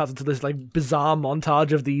just like cuts into this like bizarre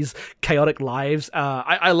montage of these chaotic lives.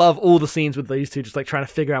 I love all the scenes with these two just like trying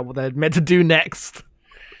to figure out what they're meant to do next.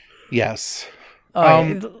 Yes. Oh,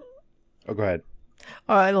 go ahead.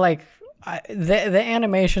 The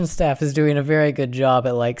animation staff is doing a very good job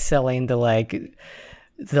at like selling the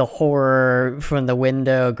horror from the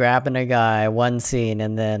window grabbing a guy one scene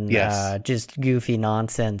and then just goofy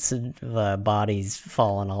nonsense, bodies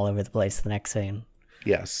falling all over the place the next scene.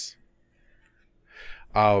 Yes.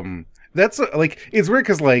 That's like, it's weird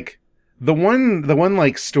because like The one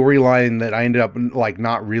like storyline that I ended up like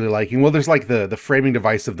not really liking. Well, there's like the framing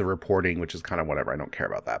device of the reporting, which is kind of whatever. I don't care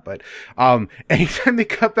about that. But anytime they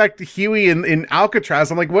cut back to Huey in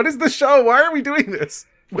Alcatraz, I'm like, what is the show? Why are we doing this?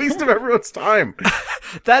 Waste of everyone's time.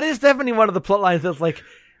 That is definitely one of the plot lines that's like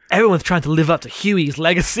everyone's trying to live up to Huey's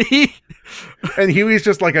legacy. And Huey's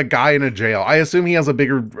just like a guy in a jail. I assume he has a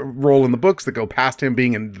bigger role in the books that go past him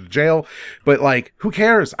being in jail. But like, who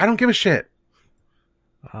cares? I don't give a shit.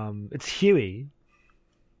 It's Huey.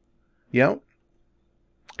 Yep.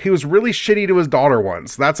 He was really shitty to his daughter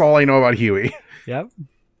once. That's all I know about Huey. Yep.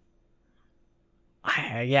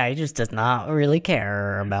 Yeah, he just does not really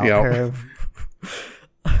care about her.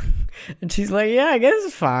 And she's like, yeah, I guess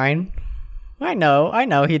it's fine. I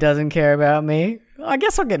know he doesn't care about me. I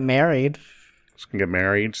guess I'll get married. She's gonna get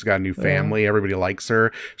married. She's got a new family. Everybody likes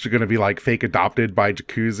her. She's gonna be like fake adopted by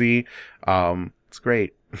Jacuzzi. It's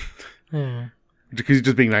great. Yeah. Jacuzzi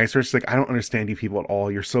just being nice to her. She's like, I don't understand you people at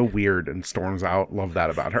all. You're so weird, and storms out. Love that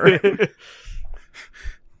about her.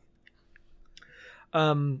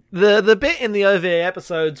 The bit in the OVA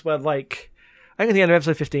episodes where like I think at the end of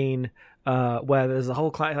episode 15, where there's a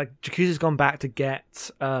whole like Jacuzzi's gone back to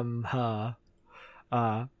get her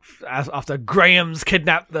after Graham's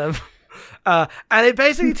kidnapped them. And it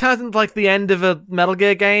basically turns into like the end of a Metal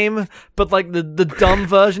Gear game, but like the dumb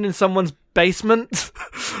version in someone's basement,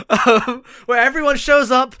 where everyone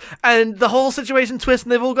shows up and the whole situation twists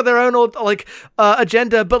and they've all got their own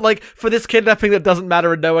agenda, but like for this kidnapping that doesn't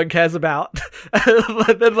matter and no one cares about.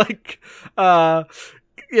 And then like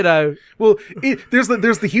you know, well, there's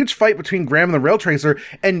the huge fight between Graham and the Rail Tracer,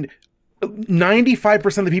 and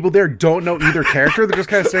 95% of the people there don't know either character. They're just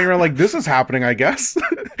kind of standing around like, this is happening, I guess.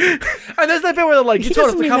 And there's that bit where they're like, you told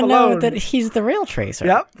us to come alone. That he's the Rail Tracer.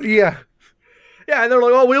 Yep. Yeah. Yeah, and they're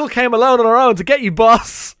like, oh, we all came alone on our own to get you,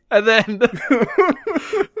 boss. And then, and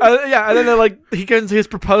then they're like, he goes into his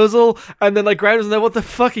proposal, and then like Graham doesn't know what the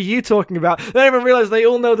fuck are you talking about. They don't even realize they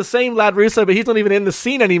all know the same lad Russo, but he's not even in the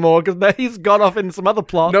scene anymore because he's gone off in some other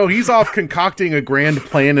plot. No, he's off concocting a grand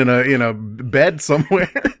plan in a bed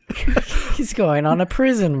somewhere. He's going on a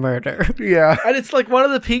prison murder. Yeah, and it's like one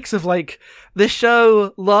of the peaks of like this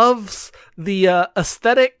show loves the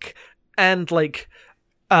aesthetic and like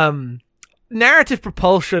narrative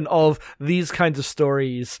propulsion of these kinds of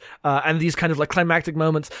stories and these kind of like climactic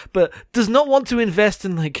moments, but does not want to invest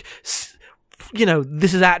in like, you know,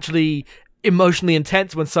 this is actually emotionally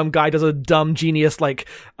intense when some guy does a dumb genius like,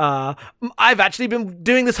 I've actually been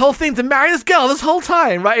doing this whole thing to marry this girl this whole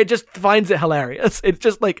time, right? It just finds it hilarious. It's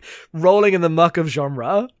just like rolling in the muck of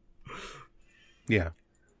genre. Yeah.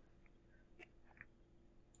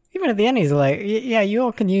 Even at the end, he's like, yeah, you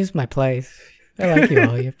all can use my place. I like you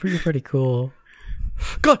all. You're pretty cool.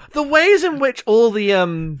 God, the ways in which all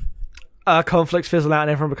the conflicts fizzle out and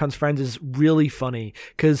everyone becomes friends is really funny,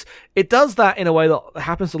 because it does that in a way that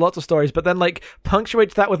happens to lots of stories, but then like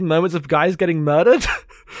punctuates that with moments of guys getting murdered.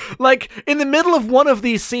 Like in the middle of one of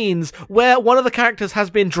these scenes where one of the characters has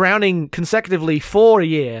been drowning consecutively for a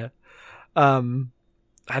year.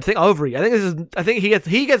 I think over. I think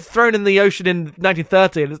he gets thrown in the ocean in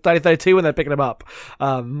 1930, and it's 1932 when they're picking him up.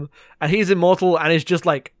 And he's immortal and is just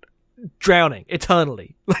like drowning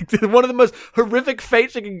eternally. Like one of the most horrific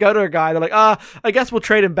fates you can go to a guy. They're like, I guess we'll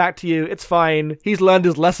trade him back to you. It's fine. He's learned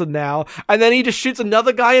his lesson now. And then he just shoots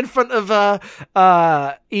another guy in front of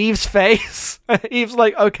Eve's face. Eve's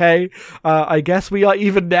like, okay, I guess we are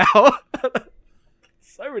even now.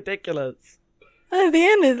 So ridiculous. At the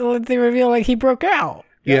end, they reveal like he broke out.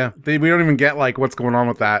 Yeah, we don't even get like what's going on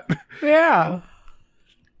with that. Yeah.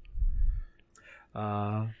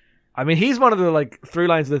 I mean, he's one of the like through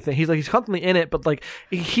lines of the thing. He's constantly in it, but like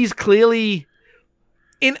he's clearly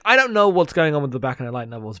in. I don't know what's going on with the Baccano light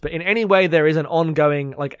novels, but in any way there is an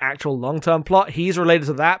ongoing like actual long-term plot. He's related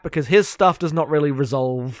to that because his stuff does not really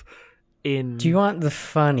resolve in. Do you want the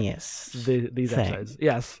funniest? These episodes,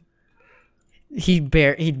 yes. He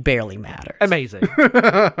barely matters. Amazing.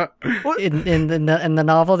 in the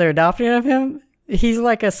novel they're adopting of him, he's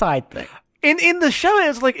like a side thing. In the show,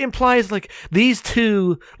 it's like implies like these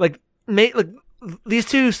two these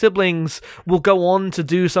two siblings will go on to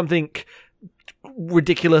do something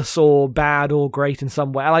ridiculous or bad or great in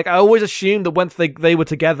some way. Like I always assumed that once they were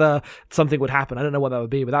together, something would happen. I don't know what that would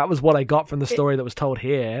be, but that was what I got from the story that was told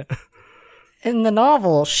here. In the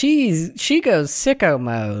novel, she goes sicko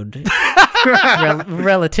mode,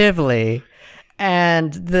 relatively,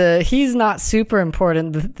 and he's not super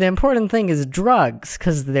important. The important thing is drugs,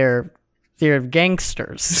 because they're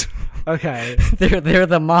gangsters. Okay, they're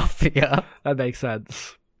the mafia. That makes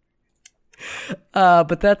sense.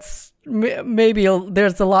 But that's maybe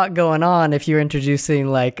there's a lot going on if you're introducing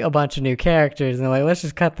like a bunch of new characters and like, let's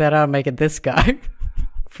just cut that out and make it this guy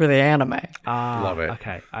for the anime. Love it.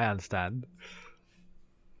 Okay, I understand.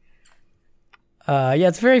 Yeah,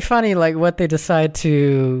 it's very funny like what they decide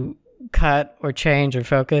to cut or change or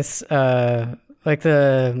focus. Like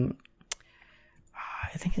the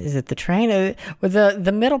I think is it the train? With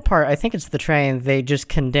the middle part, I think it's the train. They just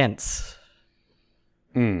condense.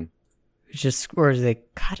 Just or they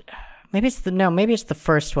cut. Maybe it's the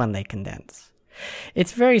first one they condense.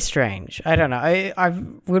 It's very strange. I don't know. I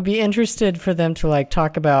would be interested for them to like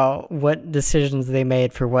talk about what decisions they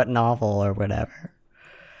made for what novel or whatever.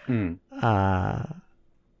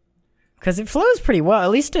 Because it flows pretty well. At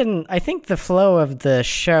least I think the flow of the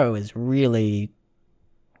show is really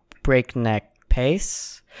breakneck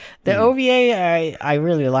pace. The OVA I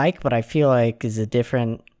really like, but I feel like is a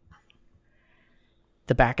different.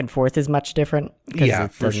 The back and forth is much different because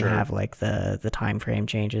it doesn't have like the time frame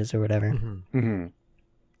changes or whatever.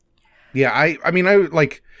 Yeah, I mean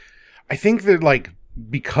I think that like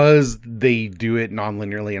because they do it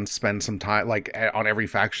non-linearly and spend some time like on every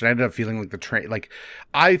faction, I ended up feeling like the train, like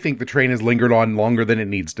I think the train has lingered on longer than it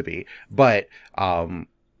needs to be, but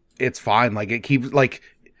it's fine. Like it keeps like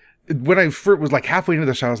when I first was like halfway into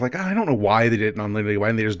the show, I was like, I don't know why they did it non-linearly. Why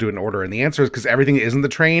didn't they just do it in order? And the answer is because everything that isn't the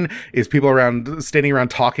train is people around standing around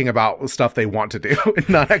talking about stuff they want to do and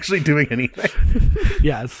not actually doing anything.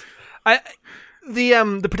 Yes,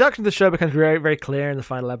 the production of the show becomes very, very clear in the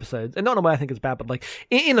final episodes, and not in a way I think it's bad, but like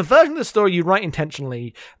in a version of the story you write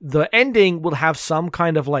intentionally, the ending will have some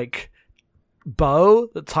kind of like bow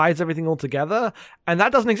that ties everything all together, and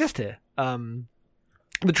that doesn't exist here.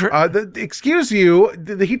 Excuse you,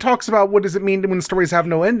 he talks about what does it mean when stories have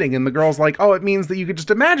no ending, and the girl's like, oh, it means that you could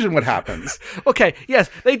just imagine what happens. Okay, yes,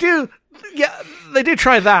 they do. Yeah, they do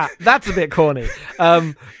try that. That's a bit corny.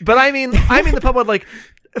 But I mean the part where like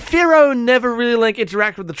Firo never really like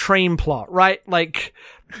interact with the train plot, right? Like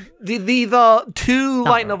these are two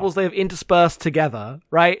light novels they have interspersed together,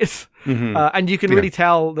 right? And you can really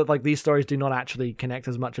tell that like these stories do not actually connect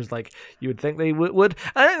as much as like you would think they would.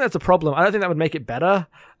 And I think that's a problem. I don't think that would make it better.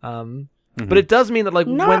 But it does mean that like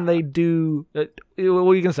when they do, what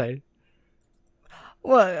are you gonna say?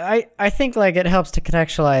 Well, I think like it helps to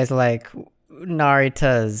contextualize like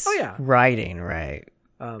Narita's writing, right?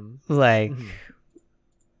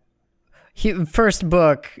 First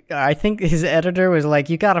book, I think his editor was like,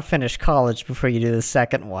 you gotta finish college before you do the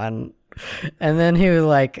second one. And then he was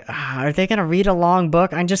like, are they gonna read a long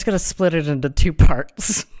book? I'm just gonna split it into 2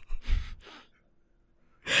 parts.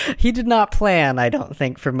 He did not plan, I don't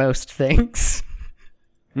think, for most things.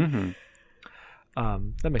 That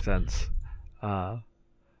makes sense.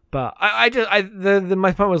 But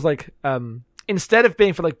my point was like, instead of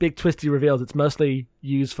being for like big twisty reveals, it's mostly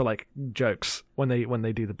used for like jokes when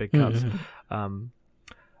they do the big cuts.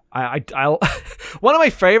 I'll one of my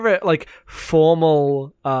favorite like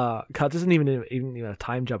formal cuts isn't even a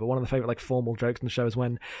time jump, but one of the favorite like formal jokes in the show is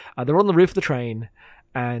when they're on the roof of the train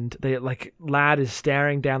and they like Lad is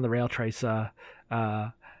staring down the rail tracer,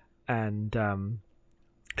 and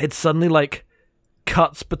it suddenly like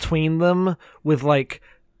cuts between them with like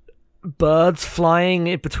birds flying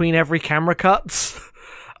in between every camera cuts,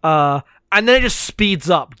 and then it just speeds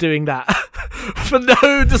up doing that for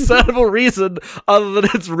no discernible reason other than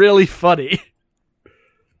it's really funny.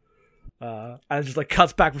 And it just like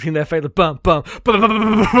cuts back between their faces, bum bum bum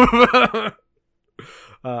bum bum bum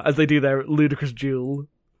bum, as they do their ludicrous duel.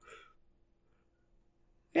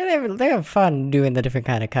 Yeah, they have fun doing the different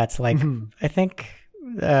kind of cuts. Like I think.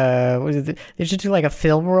 They should do like a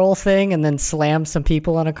film roll thing and then slam some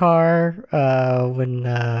people in a car when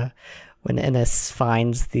Ennis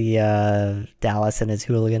finds the Dallas and his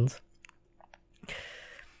hooligans.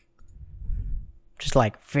 Just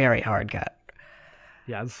like very hard cut.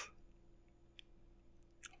 Yes.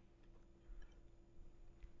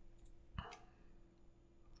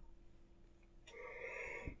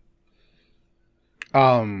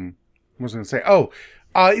 What was I gonna say?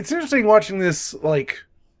 It's interesting watching this, like,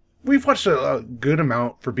 we've watched a good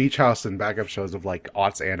amount for Beach House and backup shows of, like,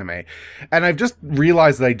 aughts anime, and I've just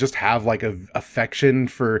realized that I just have, like, a affection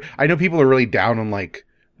for, I know people are really down on, like,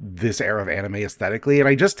 this era of anime aesthetically, and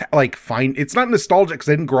I just, like, find, it's not nostalgic because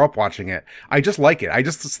I didn't grow up watching it, I just like it. I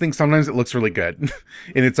just think sometimes it looks really good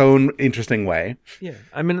in its own interesting way. Yeah,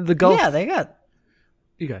 I mean, the Gulf... Yeah, they got...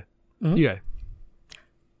 You go. You go.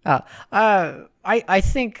 I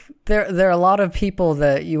think there are a lot of people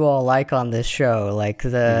that you all like on this show. Like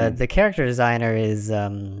the character designer is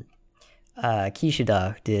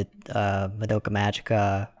Kishida, who did Madoka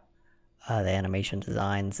Magica, the animation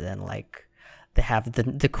designs, and like they have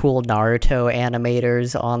the cool Naruto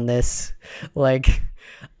animators on this. Like,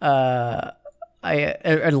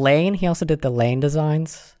 Lane, he also did the Lane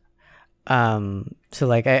designs. So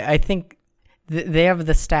like I think they have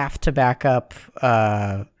the staff to back up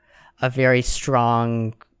a very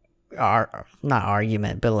strong, not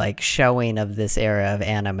argument, but like showing of this era of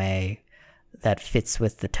anime that fits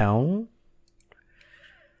with the tone.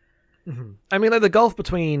 Mm-hmm. I mean, like the gulf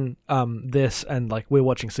between this and like we're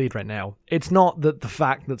watching Seed right now. It's not that the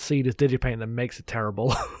fact that Seed is digipaint that makes it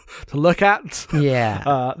terrible to look at.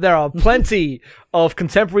 Yeah, there are plenty of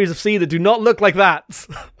contemporaries of Seed that do not look like that.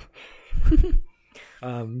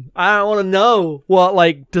 I don't want to know what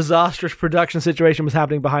like disastrous production situation was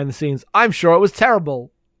happening behind the scenes. I'm sure it was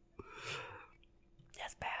terrible.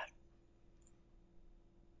 That's bad.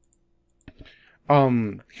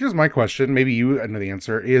 Here's my question. Maybe you know the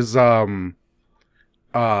answer. Is my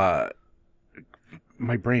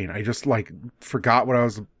brain. I just like forgot what I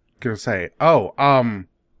was gonna say. Oh,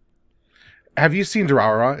 have you seen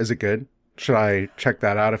Durarara? Is it good? Should I check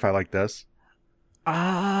that out if I like this?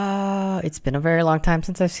 It's been a very long time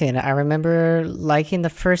since I've seen it. I remember liking the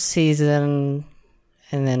first season,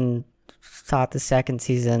 and then thought the second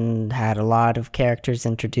season had a lot of characters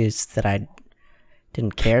introduced that I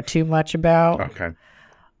didn't care too much about. Okay.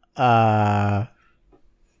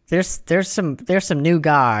 There's some new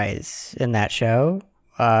guys in that show.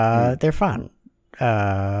 They're fun.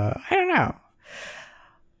 I don't know.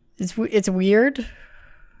 It's weird.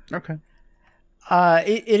 Okay.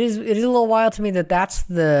 It is a little wild to me that's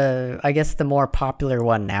I guess the more popular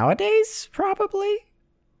one nowadays, probably.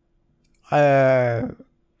 I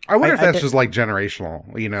wonder if that's just like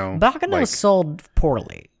generational, you know. Baccano like... sold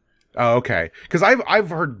poorly. Oh, okay. Because I've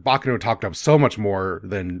heard Baccano talked up so much more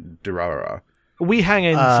than Durarara. We hang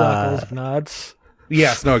in circles of nerds.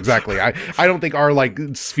 Yes, no, exactly. I don't think our like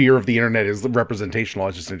sphere of the internet is representational.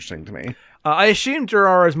 It's just interesting to me. I assume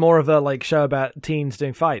Durarara is more of a like show about teens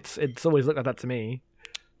doing fights. It's always looked like that to me.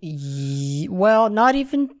 Well, not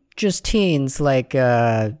even just teens. Like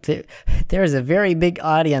there's a very big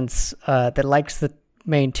audience that likes the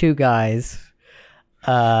main two guys,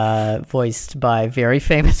 voiced by very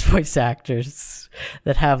famous voice actors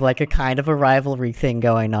that have like a kind of a rivalry thing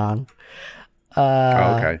going on.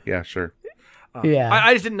 Okay, yeah, sure. Yeah,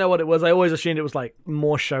 I just didn't know what it was. I always assumed it was like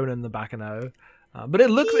more shonen than Baccano. But it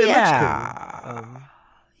looks cool.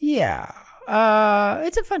 Yeah.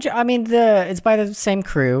 It's a fun show. I mean, it's by the same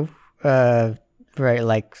crew, right?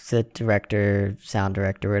 Like the director, sound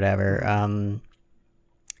director, whatever.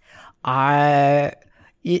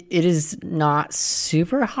 It is not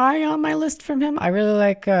super high on my list from him. I really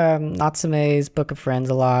like Natsume's Book of Friends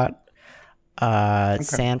a lot.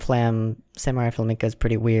 Samurai Flamenco is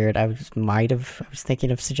pretty weird. I was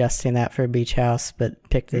thinking of suggesting that for a Beach House, but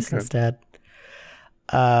picked this instead.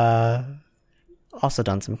 Also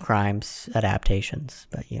done some Crimes adaptations,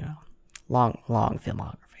 but you know, long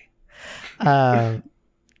filmography.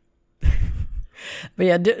 But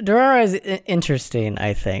yeah, Durarara is interesting,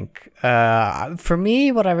 I think. For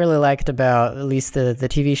me, what I really liked about at least the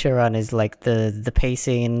TV show run is like the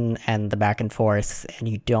pacing and the back and forth, and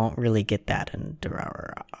you don't really get that in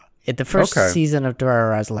Durarara. The first season of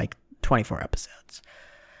Durarara is like 24 episodes.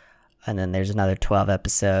 And then there's another 12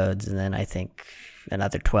 episodes, and then I think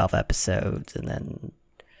another 12 episodes, and then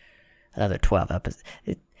another 12 episodes.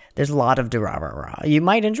 There's a lot of Durarara. You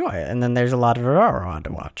might enjoy it, and then there's a lot of Durarara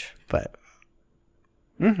to watch, but...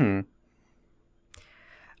 Yeah,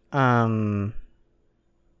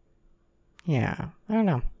 I don't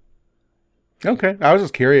know. Okay, I was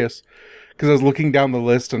just curious, because I was looking down the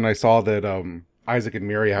list, and I saw that Isaac and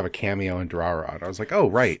Miri have a cameo in Durarara, and I was like, oh,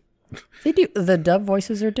 right. They do. The dub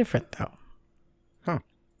voices are different, though. Huh.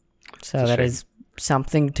 So that is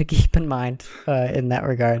something to keep in mind in that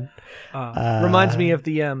regard. Reminds me of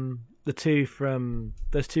the two from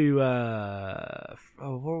those two. What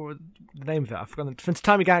were the name of it? I've forgotten. From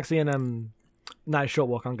Timey Galaxy and Night Short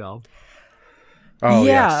Walk on Girl. Oh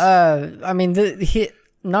yeah. Yes. I mean,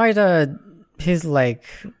 Narita, his like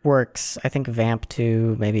works. I think Vamp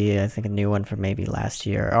 2, maybe I think a new one from maybe last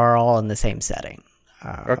year, are all in the same setting.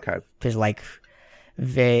 Okay. There's like,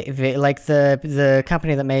 like the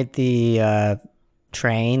company that made the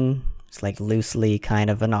train. It's like loosely kind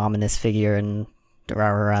of an ominous figure and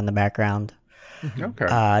Durarara in the background. Okay.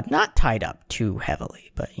 Not tied up too heavily,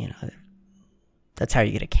 but you know, that's how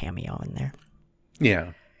you get a cameo in there.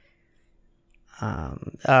 Yeah.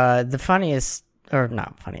 The funniest, or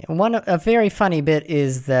not funny, a very funny bit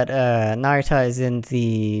is that Narita is in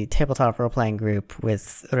the tabletop role-playing group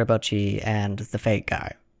with Urabochi and the Fake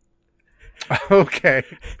Guy. Okay.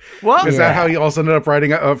 What? Is Yeah. that how he also ended up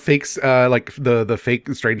writing a fakes, like the fake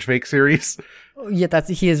Strange Fake series? Yeah,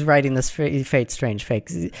 he is writing this Fate Strange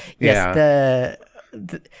Fakes. Yes, Yeah.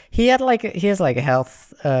 he has like a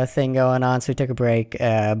health thing going on, so he took a break.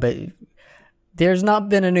 But there's not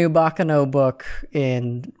been a new Baccano book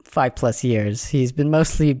in 5+ years. He's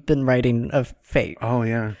mostly been writing of Fate. Oh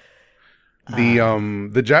yeah.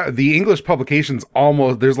 The English publications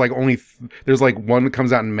almost there's like one that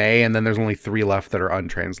comes out in May, and then there's only 3 left that are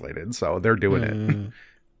untranslated. So they're doing it.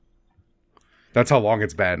 That's how long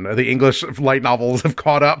it's been. The English light novels have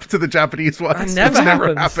caught up to the Japanese ones. That never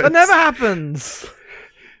Which happens. That never happens.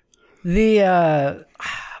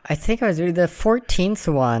 I think I was reading the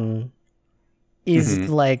 14th one is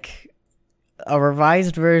like a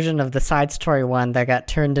revised version of the side story one that got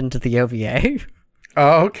turned into the OVA.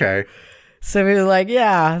 Oh, okay. So we were like,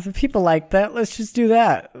 yeah, people like that. Let's just do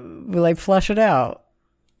that. We like flush it out.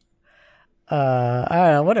 I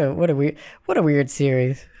don't know. What a weird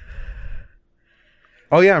series.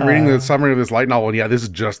 Oh yeah, I'm reading the summary of this light novel. And yeah, this is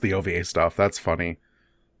just the OVA stuff. That's funny.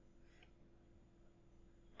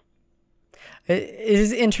 It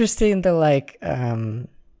is interesting that like the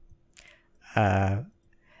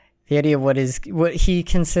idea of what he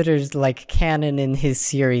considers like canon in his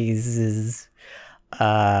series is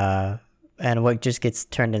and what just gets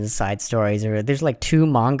turned into side stories. Or there's like 2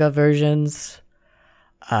 manga versions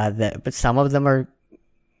but some of them are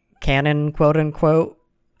canon, quote unquote.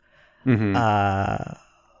 There's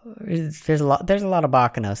a lot of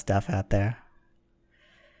Baccano stuff out there.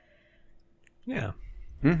 Yeah.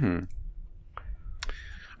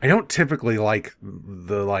 I don't typically like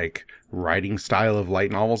the writing style of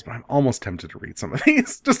light novels, but I'm almost tempted to read some of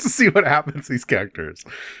these just to see what happens to these characters.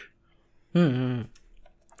 Every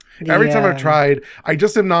time I've tried, I'm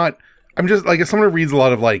just like, if someone reads a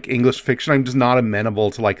lot of like English fiction, I'm just not amenable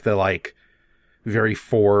to like the very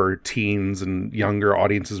for teens and younger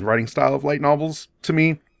audiences writing style of light novels. To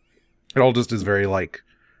me, it all just is very like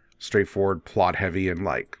straightforward, plot heavy, and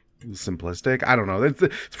like simplistic. I don't know.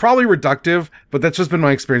 It's probably reductive, but that's just been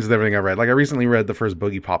my experience with everything I read. Like, I recently read the first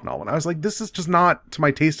Boogie Pop novel, and I was like, this is just not to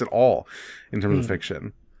my taste at all in terms of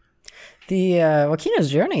fiction. The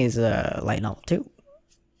Wakino's Journey is a light novel too.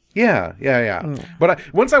 Yeah. But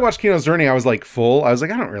once I watched Kino's Journey, I was like full. I was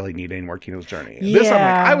like, I don't really need any more Kino's Journey. This, I'm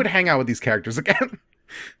like, I would hang out with these characters again.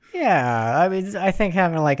 Yeah, I mean, I think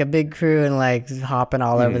having like a big crew and like hopping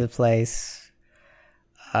all over the place.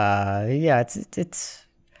 Yeah, it's.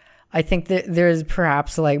 I think that there's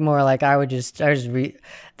perhaps like more like I just read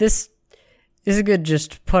this. Is a good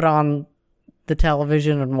just put on the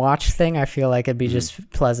television and watch thing. I feel like it'd be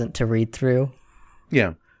just pleasant to read through.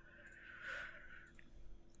 Yeah.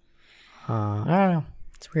 I don't know.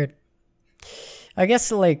 It's weird. I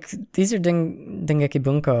guess like these are Dengeki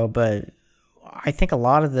Bunko, but I think a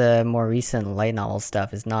lot of the more recent light novel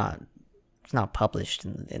stuff is not published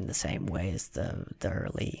in the same way as the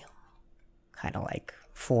early kind of like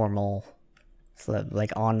formal,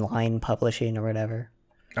 like online publishing or whatever.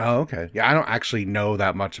 Oh, okay. Yeah, I don't actually know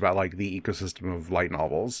that much about like the ecosystem of light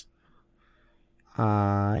novels.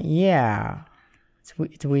 Yeah,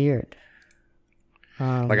 it's weird.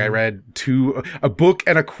 Like I read a book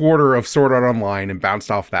and a quarter of Sword Art Online and bounced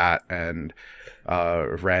off that, and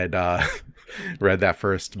read that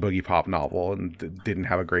first Boogie Pop novel and didn't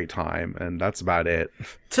have a great time, and that's about it.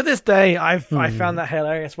 To this day, I found that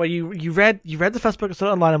hilarious. Where you read the first book of Sword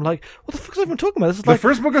Art Online, I'm like, what the fuck is everyone talking about? This is The like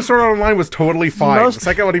first book of Sword Art Online was totally fine. The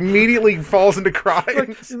second one immediately falls into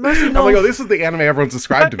crying. I'm like, oh, this is the anime everyone's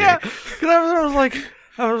described to me. Yeah, because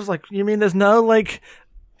I was like, you mean there's no like,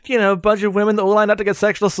 you know, bunch of women that all line up to get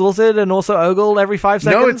sexual assaulted and also ogled every 5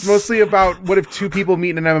 seconds? No, it's mostly about what if 2 people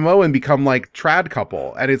meet in an MMO and become like trad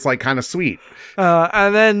couple, and it's like kind of sweet.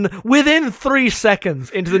 And then within 3 seconds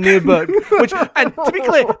into the new book, which, and to be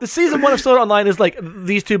clear, the season 1 of Sword Art Online is like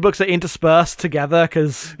these 2 books are interspersed together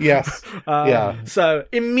because yes, yeah. So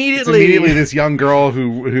It's immediately this young girl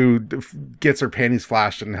who gets her panties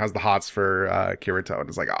flashed and has the hots for Kirito, and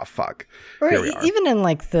it's like, oh fuck, here we are. Even in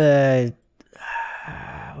like the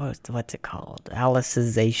what's it called,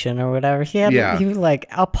 Alicization or whatever, he like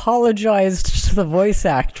apologized to the voice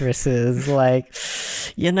actresses, like,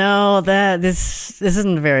 you know, that this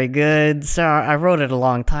isn't very good, so I wrote it a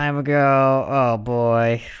long time ago. Oh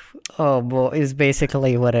boy, is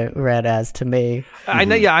basically what it read as to me. I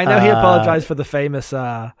know he apologized for the famous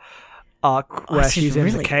arc where she's in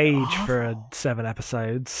the really cage awful. for 7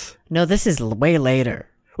 episodes. No, this is way later.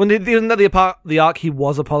 Well, isn't that the arc he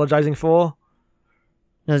was apologizing for?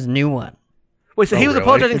 There's a new one. Wait, so he was really?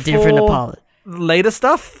 apologizing A different for apology. later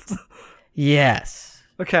stuff? Yes.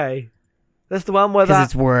 Okay. That's the one where because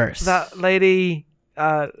it's worse. that lady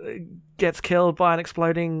gets killed by an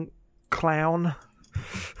exploding clown.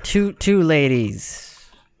 Two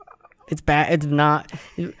ladies. It's bad. It's not.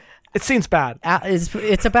 It seems bad.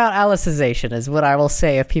 It's about Alicization, is what I will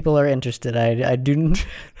say. If people are interested, I do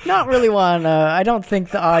not really want. I don't think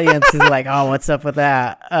the audience is like, oh, what's up with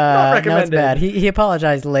that? Not recommended. No, it's bad. He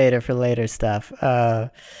apologized later for later stuff. Yeah,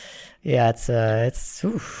 it's.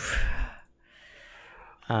 Oof.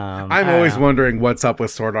 I'm always wondering what's up with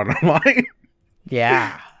Sword Art Online.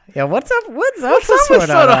 Yeah. What's up? What's up with Sword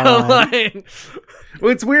Art Online?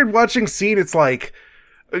 Well, it's weird watching Scene. It's like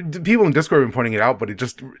people in Discord have been pointing it out, but it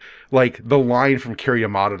just like the line from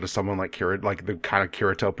Kiryamada to someone like like the kind of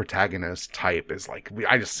Kirito protagonist type is like,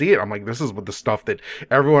 I just see it. I'm like, this is what the stuff that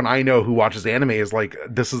everyone I know who watches anime is like.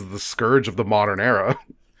 This is the scourge of the modern era.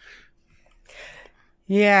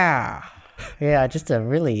 Yeah. Yeah, just a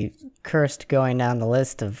really cursed going down the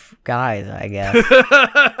list of guys, I guess.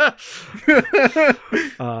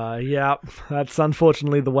 Yeah, that's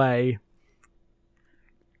unfortunately the way.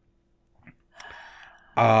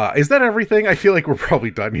 Is that everything? I feel like we're probably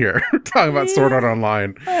done here talking about Sword Art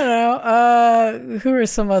Online. I don't know. Who are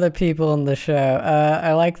some other people in the show?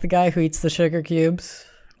 I like the guy who eats the sugar cubes.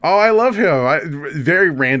 Oh, I love him. Very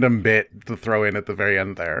random bit to throw in at the very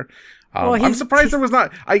end there. I'm surprised there was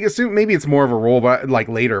not. I assume maybe it's more of a role, but like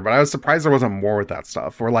later. But I was surprised there wasn't more with that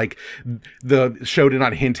stuff. Or like the show did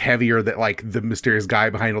not hint heavier that like the mysterious guy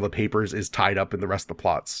behind all the papers is tied up in the rest of the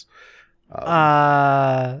plots.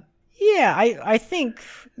 Yeah, I think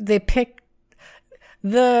they picked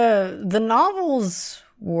the novels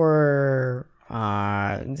were.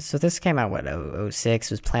 So this came out, what,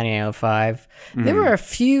 06, was planning 05. There were a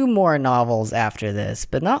few more novels after this,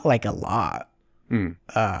 but not like a lot. And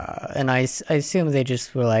I assume they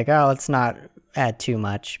just were like, oh, let's not add too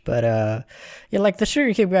much. But yeah, like the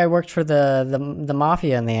Sugar Cube guy worked for the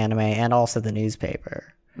Mafia in the anime and also the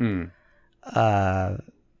newspaper. I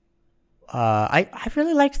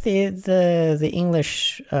really liked the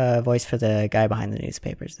English voice for the guy behind the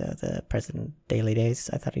newspapers, though, the President Daily Days.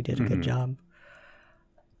 I thought he did a good job.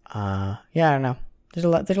 Yeah, I don't know. There's a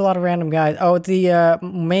lot of random guys. Oh, the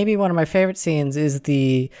maybe one of my favorite scenes is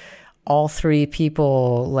the all three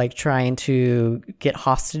people like trying to get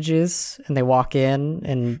hostages, and they walk in,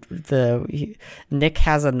 and Nick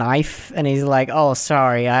has a knife, and he's like, "Oh,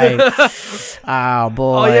 sorry, oh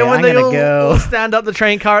boy, oh yeah, when I'm they gonna go all stand up the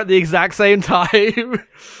train car at the exact same time."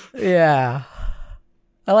 Yeah,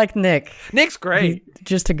 I like Nick. Nick's great. He's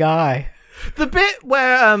just a guy. The bit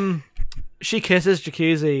where she kisses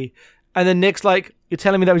Jacuzzi, and then Nick's like, "You're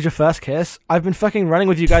telling me that was your first kiss? I've been fucking running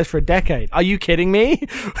with you guys for a decade. Are you kidding me?"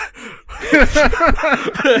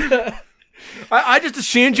 I just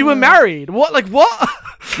assumed you were married. What? Like, what?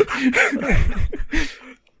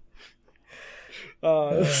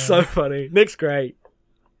 Oh, it's so funny. Nick's great.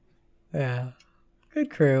 Yeah. Good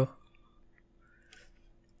crew.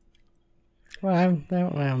 Well, I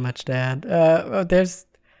don't have much to add. There's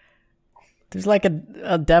like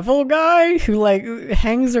a devil guy who like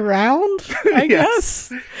hangs around, I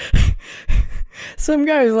guess. Some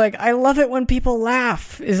guy who's like, I love it when people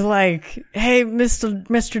laugh, is like, hey,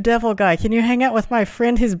 Mr. Devil Guy, can you hang out with my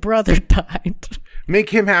friend? His brother died. Make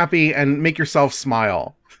him happy and make yourself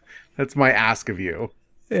smile. That's my ask of you.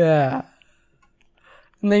 Yeah.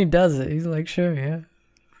 And then he does it. He's like, sure, yeah.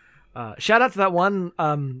 Shout out to that one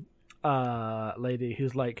lady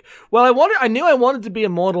who's like, well, I knew I wanted to be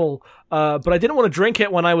immortal, but I didn't want to drink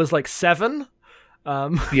it when I was like 7.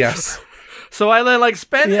 Yes. So I then like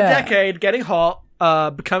spent a decade getting hot,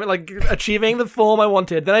 becoming like achieving the form I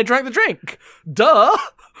wanted. Then I drank the drink. Duh.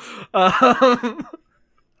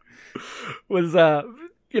 Was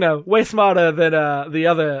way smarter than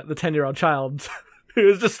the 10-year-old child who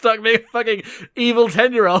was just stuck being a fucking evil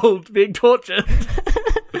 10-year-old being tortured.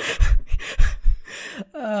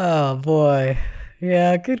 Oh boy,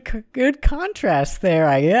 yeah, good contrast there,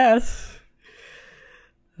 I guess.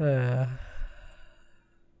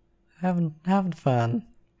 Having fun.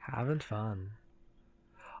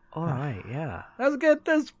 All right, yeah, that was good.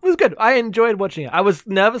 That was good. I enjoyed watching it. I was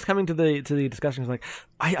nervous coming to the discussion. I was like,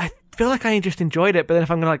 I feel like I just enjoyed it, but then if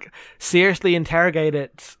I'm gonna like seriously interrogate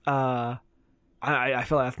it, I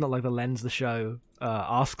feel like that's not like the lens the show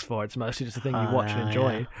asks for. It's mostly just a thing you watch and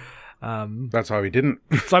enjoy. Yeah. That's why we didn't.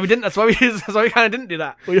 That's why we kind of didn't do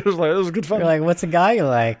that. We was like, it was good fun. You're like, what's a guy you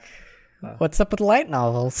like? What's up with light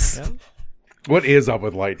novels? Yeah. What is up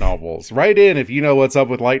with light novels? Write in if you know what's up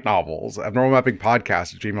with light novels.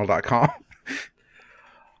 abnormalmappingpodcast@gmail.com.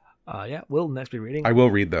 Yeah, we'll next be reading. I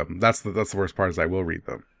will read them. That's the worst part, is I will read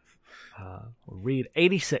them. We'll read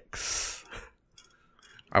 86.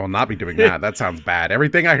 I will not be doing that. That sounds bad.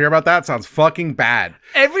 Everything I hear about that sounds fucking bad.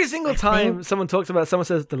 Every single time someone talks about it, someone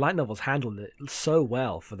says the light novels handled it so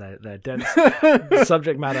well for their dense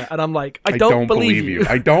subject matter. And I'm like, I don't believe you.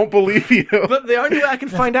 I don't believe you. But the only way I can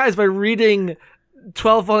find out is by reading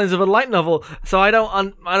 12 volumes of a light novel. So I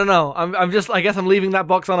don't know. I'm just, I guess I'm leaving that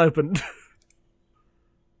box unopened.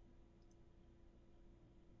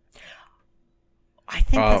 I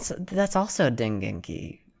think that's also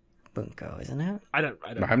Dengenki Bunko, isn't it? I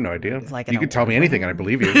have no idea. Like you could tell me anything and I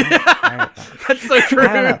believe you. That's so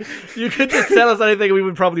true. You could just tell us anything and we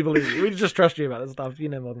would probably believe you. We'd just trust you about this stuff. You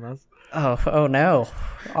know more than us. Oh no.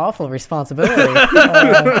 Awful responsibility.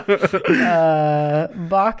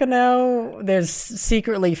 Baccano, there's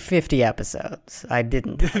secretly 50 episodes. I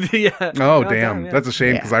didn't. Yeah. Oh, damn. That's a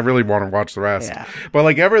shame because I really want to watch the rest. Yeah. But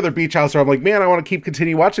like every other beach house where I'm like, man, I want to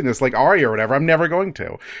continue watching this, like Ari or whatever, I'm never going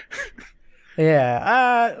to.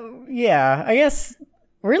 Yeah. I guess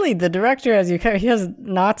really the director, he has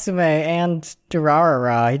Natsume and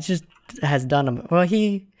Durarara. He just has done them. Well,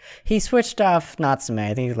 he switched off Natsume.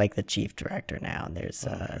 I think he's like the chief director now. And there's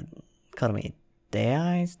Kotomi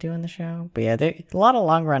Dai's doing the show. But yeah, a lot of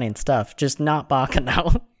long running stuff, just not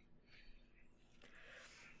Baccano.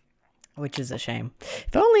 Which is a shame.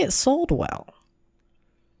 If only it sold well.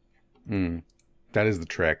 That is the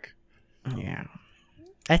trick. Yeah.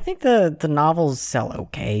 I think the novels sell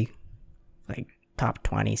okay. Like top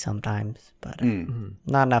 20 sometimes, but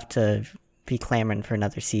not enough to be clamoring for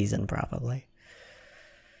another season, probably.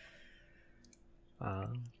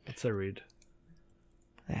 That's a read.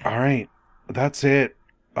 Yeah. All right. That's it.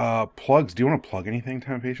 Plugs. Do you want to plug anything,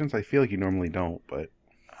 Time Patience? I feel like you normally don't, but.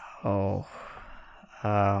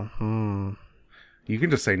 You can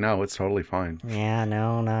just say no. It's totally fine. Yeah,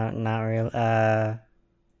 no, not really.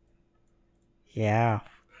 Yeah.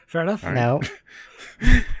 Fair enough. Right. No.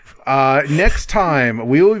 Next time,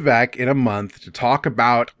 we will be back in a month to talk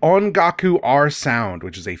about Ongaku R Sound,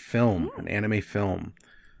 which is a film, an anime film.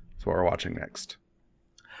 That's what we're watching next.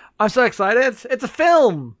 I'm so excited. It's a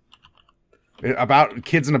film. About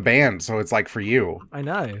kids in a band, so it's like for you. I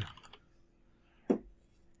know.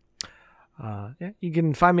 Yeah, you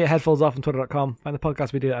can find me at headphonesoff on twitter.com. Find the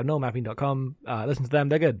podcast we do at nomapping.com. Listen to them.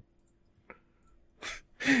 They're good.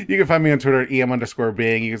 You can find me on Twitter at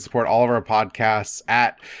EM_being. You can support all of our podcasts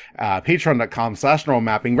at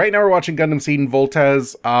patreon.com/normalmapping. Right now we're watching Gundam Seed and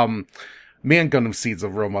Voltes. Man, Gundam Seed's a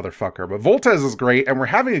real motherfucker, but Voltes is great, and we're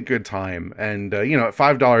having a good time. And, at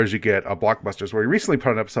 $5 you get a Blockbusters, where we recently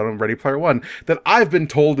put an episode on Ready Player One that I've been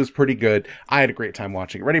told is pretty good. I had a great time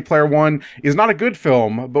watching it. Ready Player One is not a good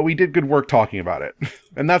film, but we did good work talking about it.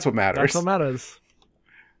 And that's what matters. That's what matters.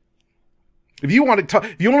 If you want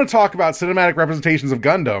to talk about cinematic representations of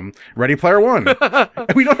Gundam, Ready Player One.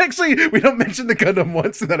 we don't mention the Gundam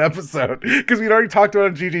once in that episode because we'd already talked about it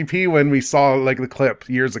on GGP when we saw like the clip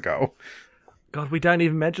years ago. God, we don't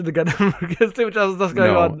even mention the Gundam because too much else is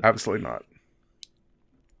going on. No, absolutely not.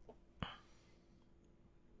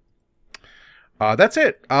 That's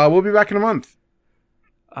it. We'll be back in a month.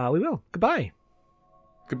 We will. Goodbye.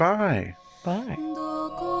 Goodbye. Bye.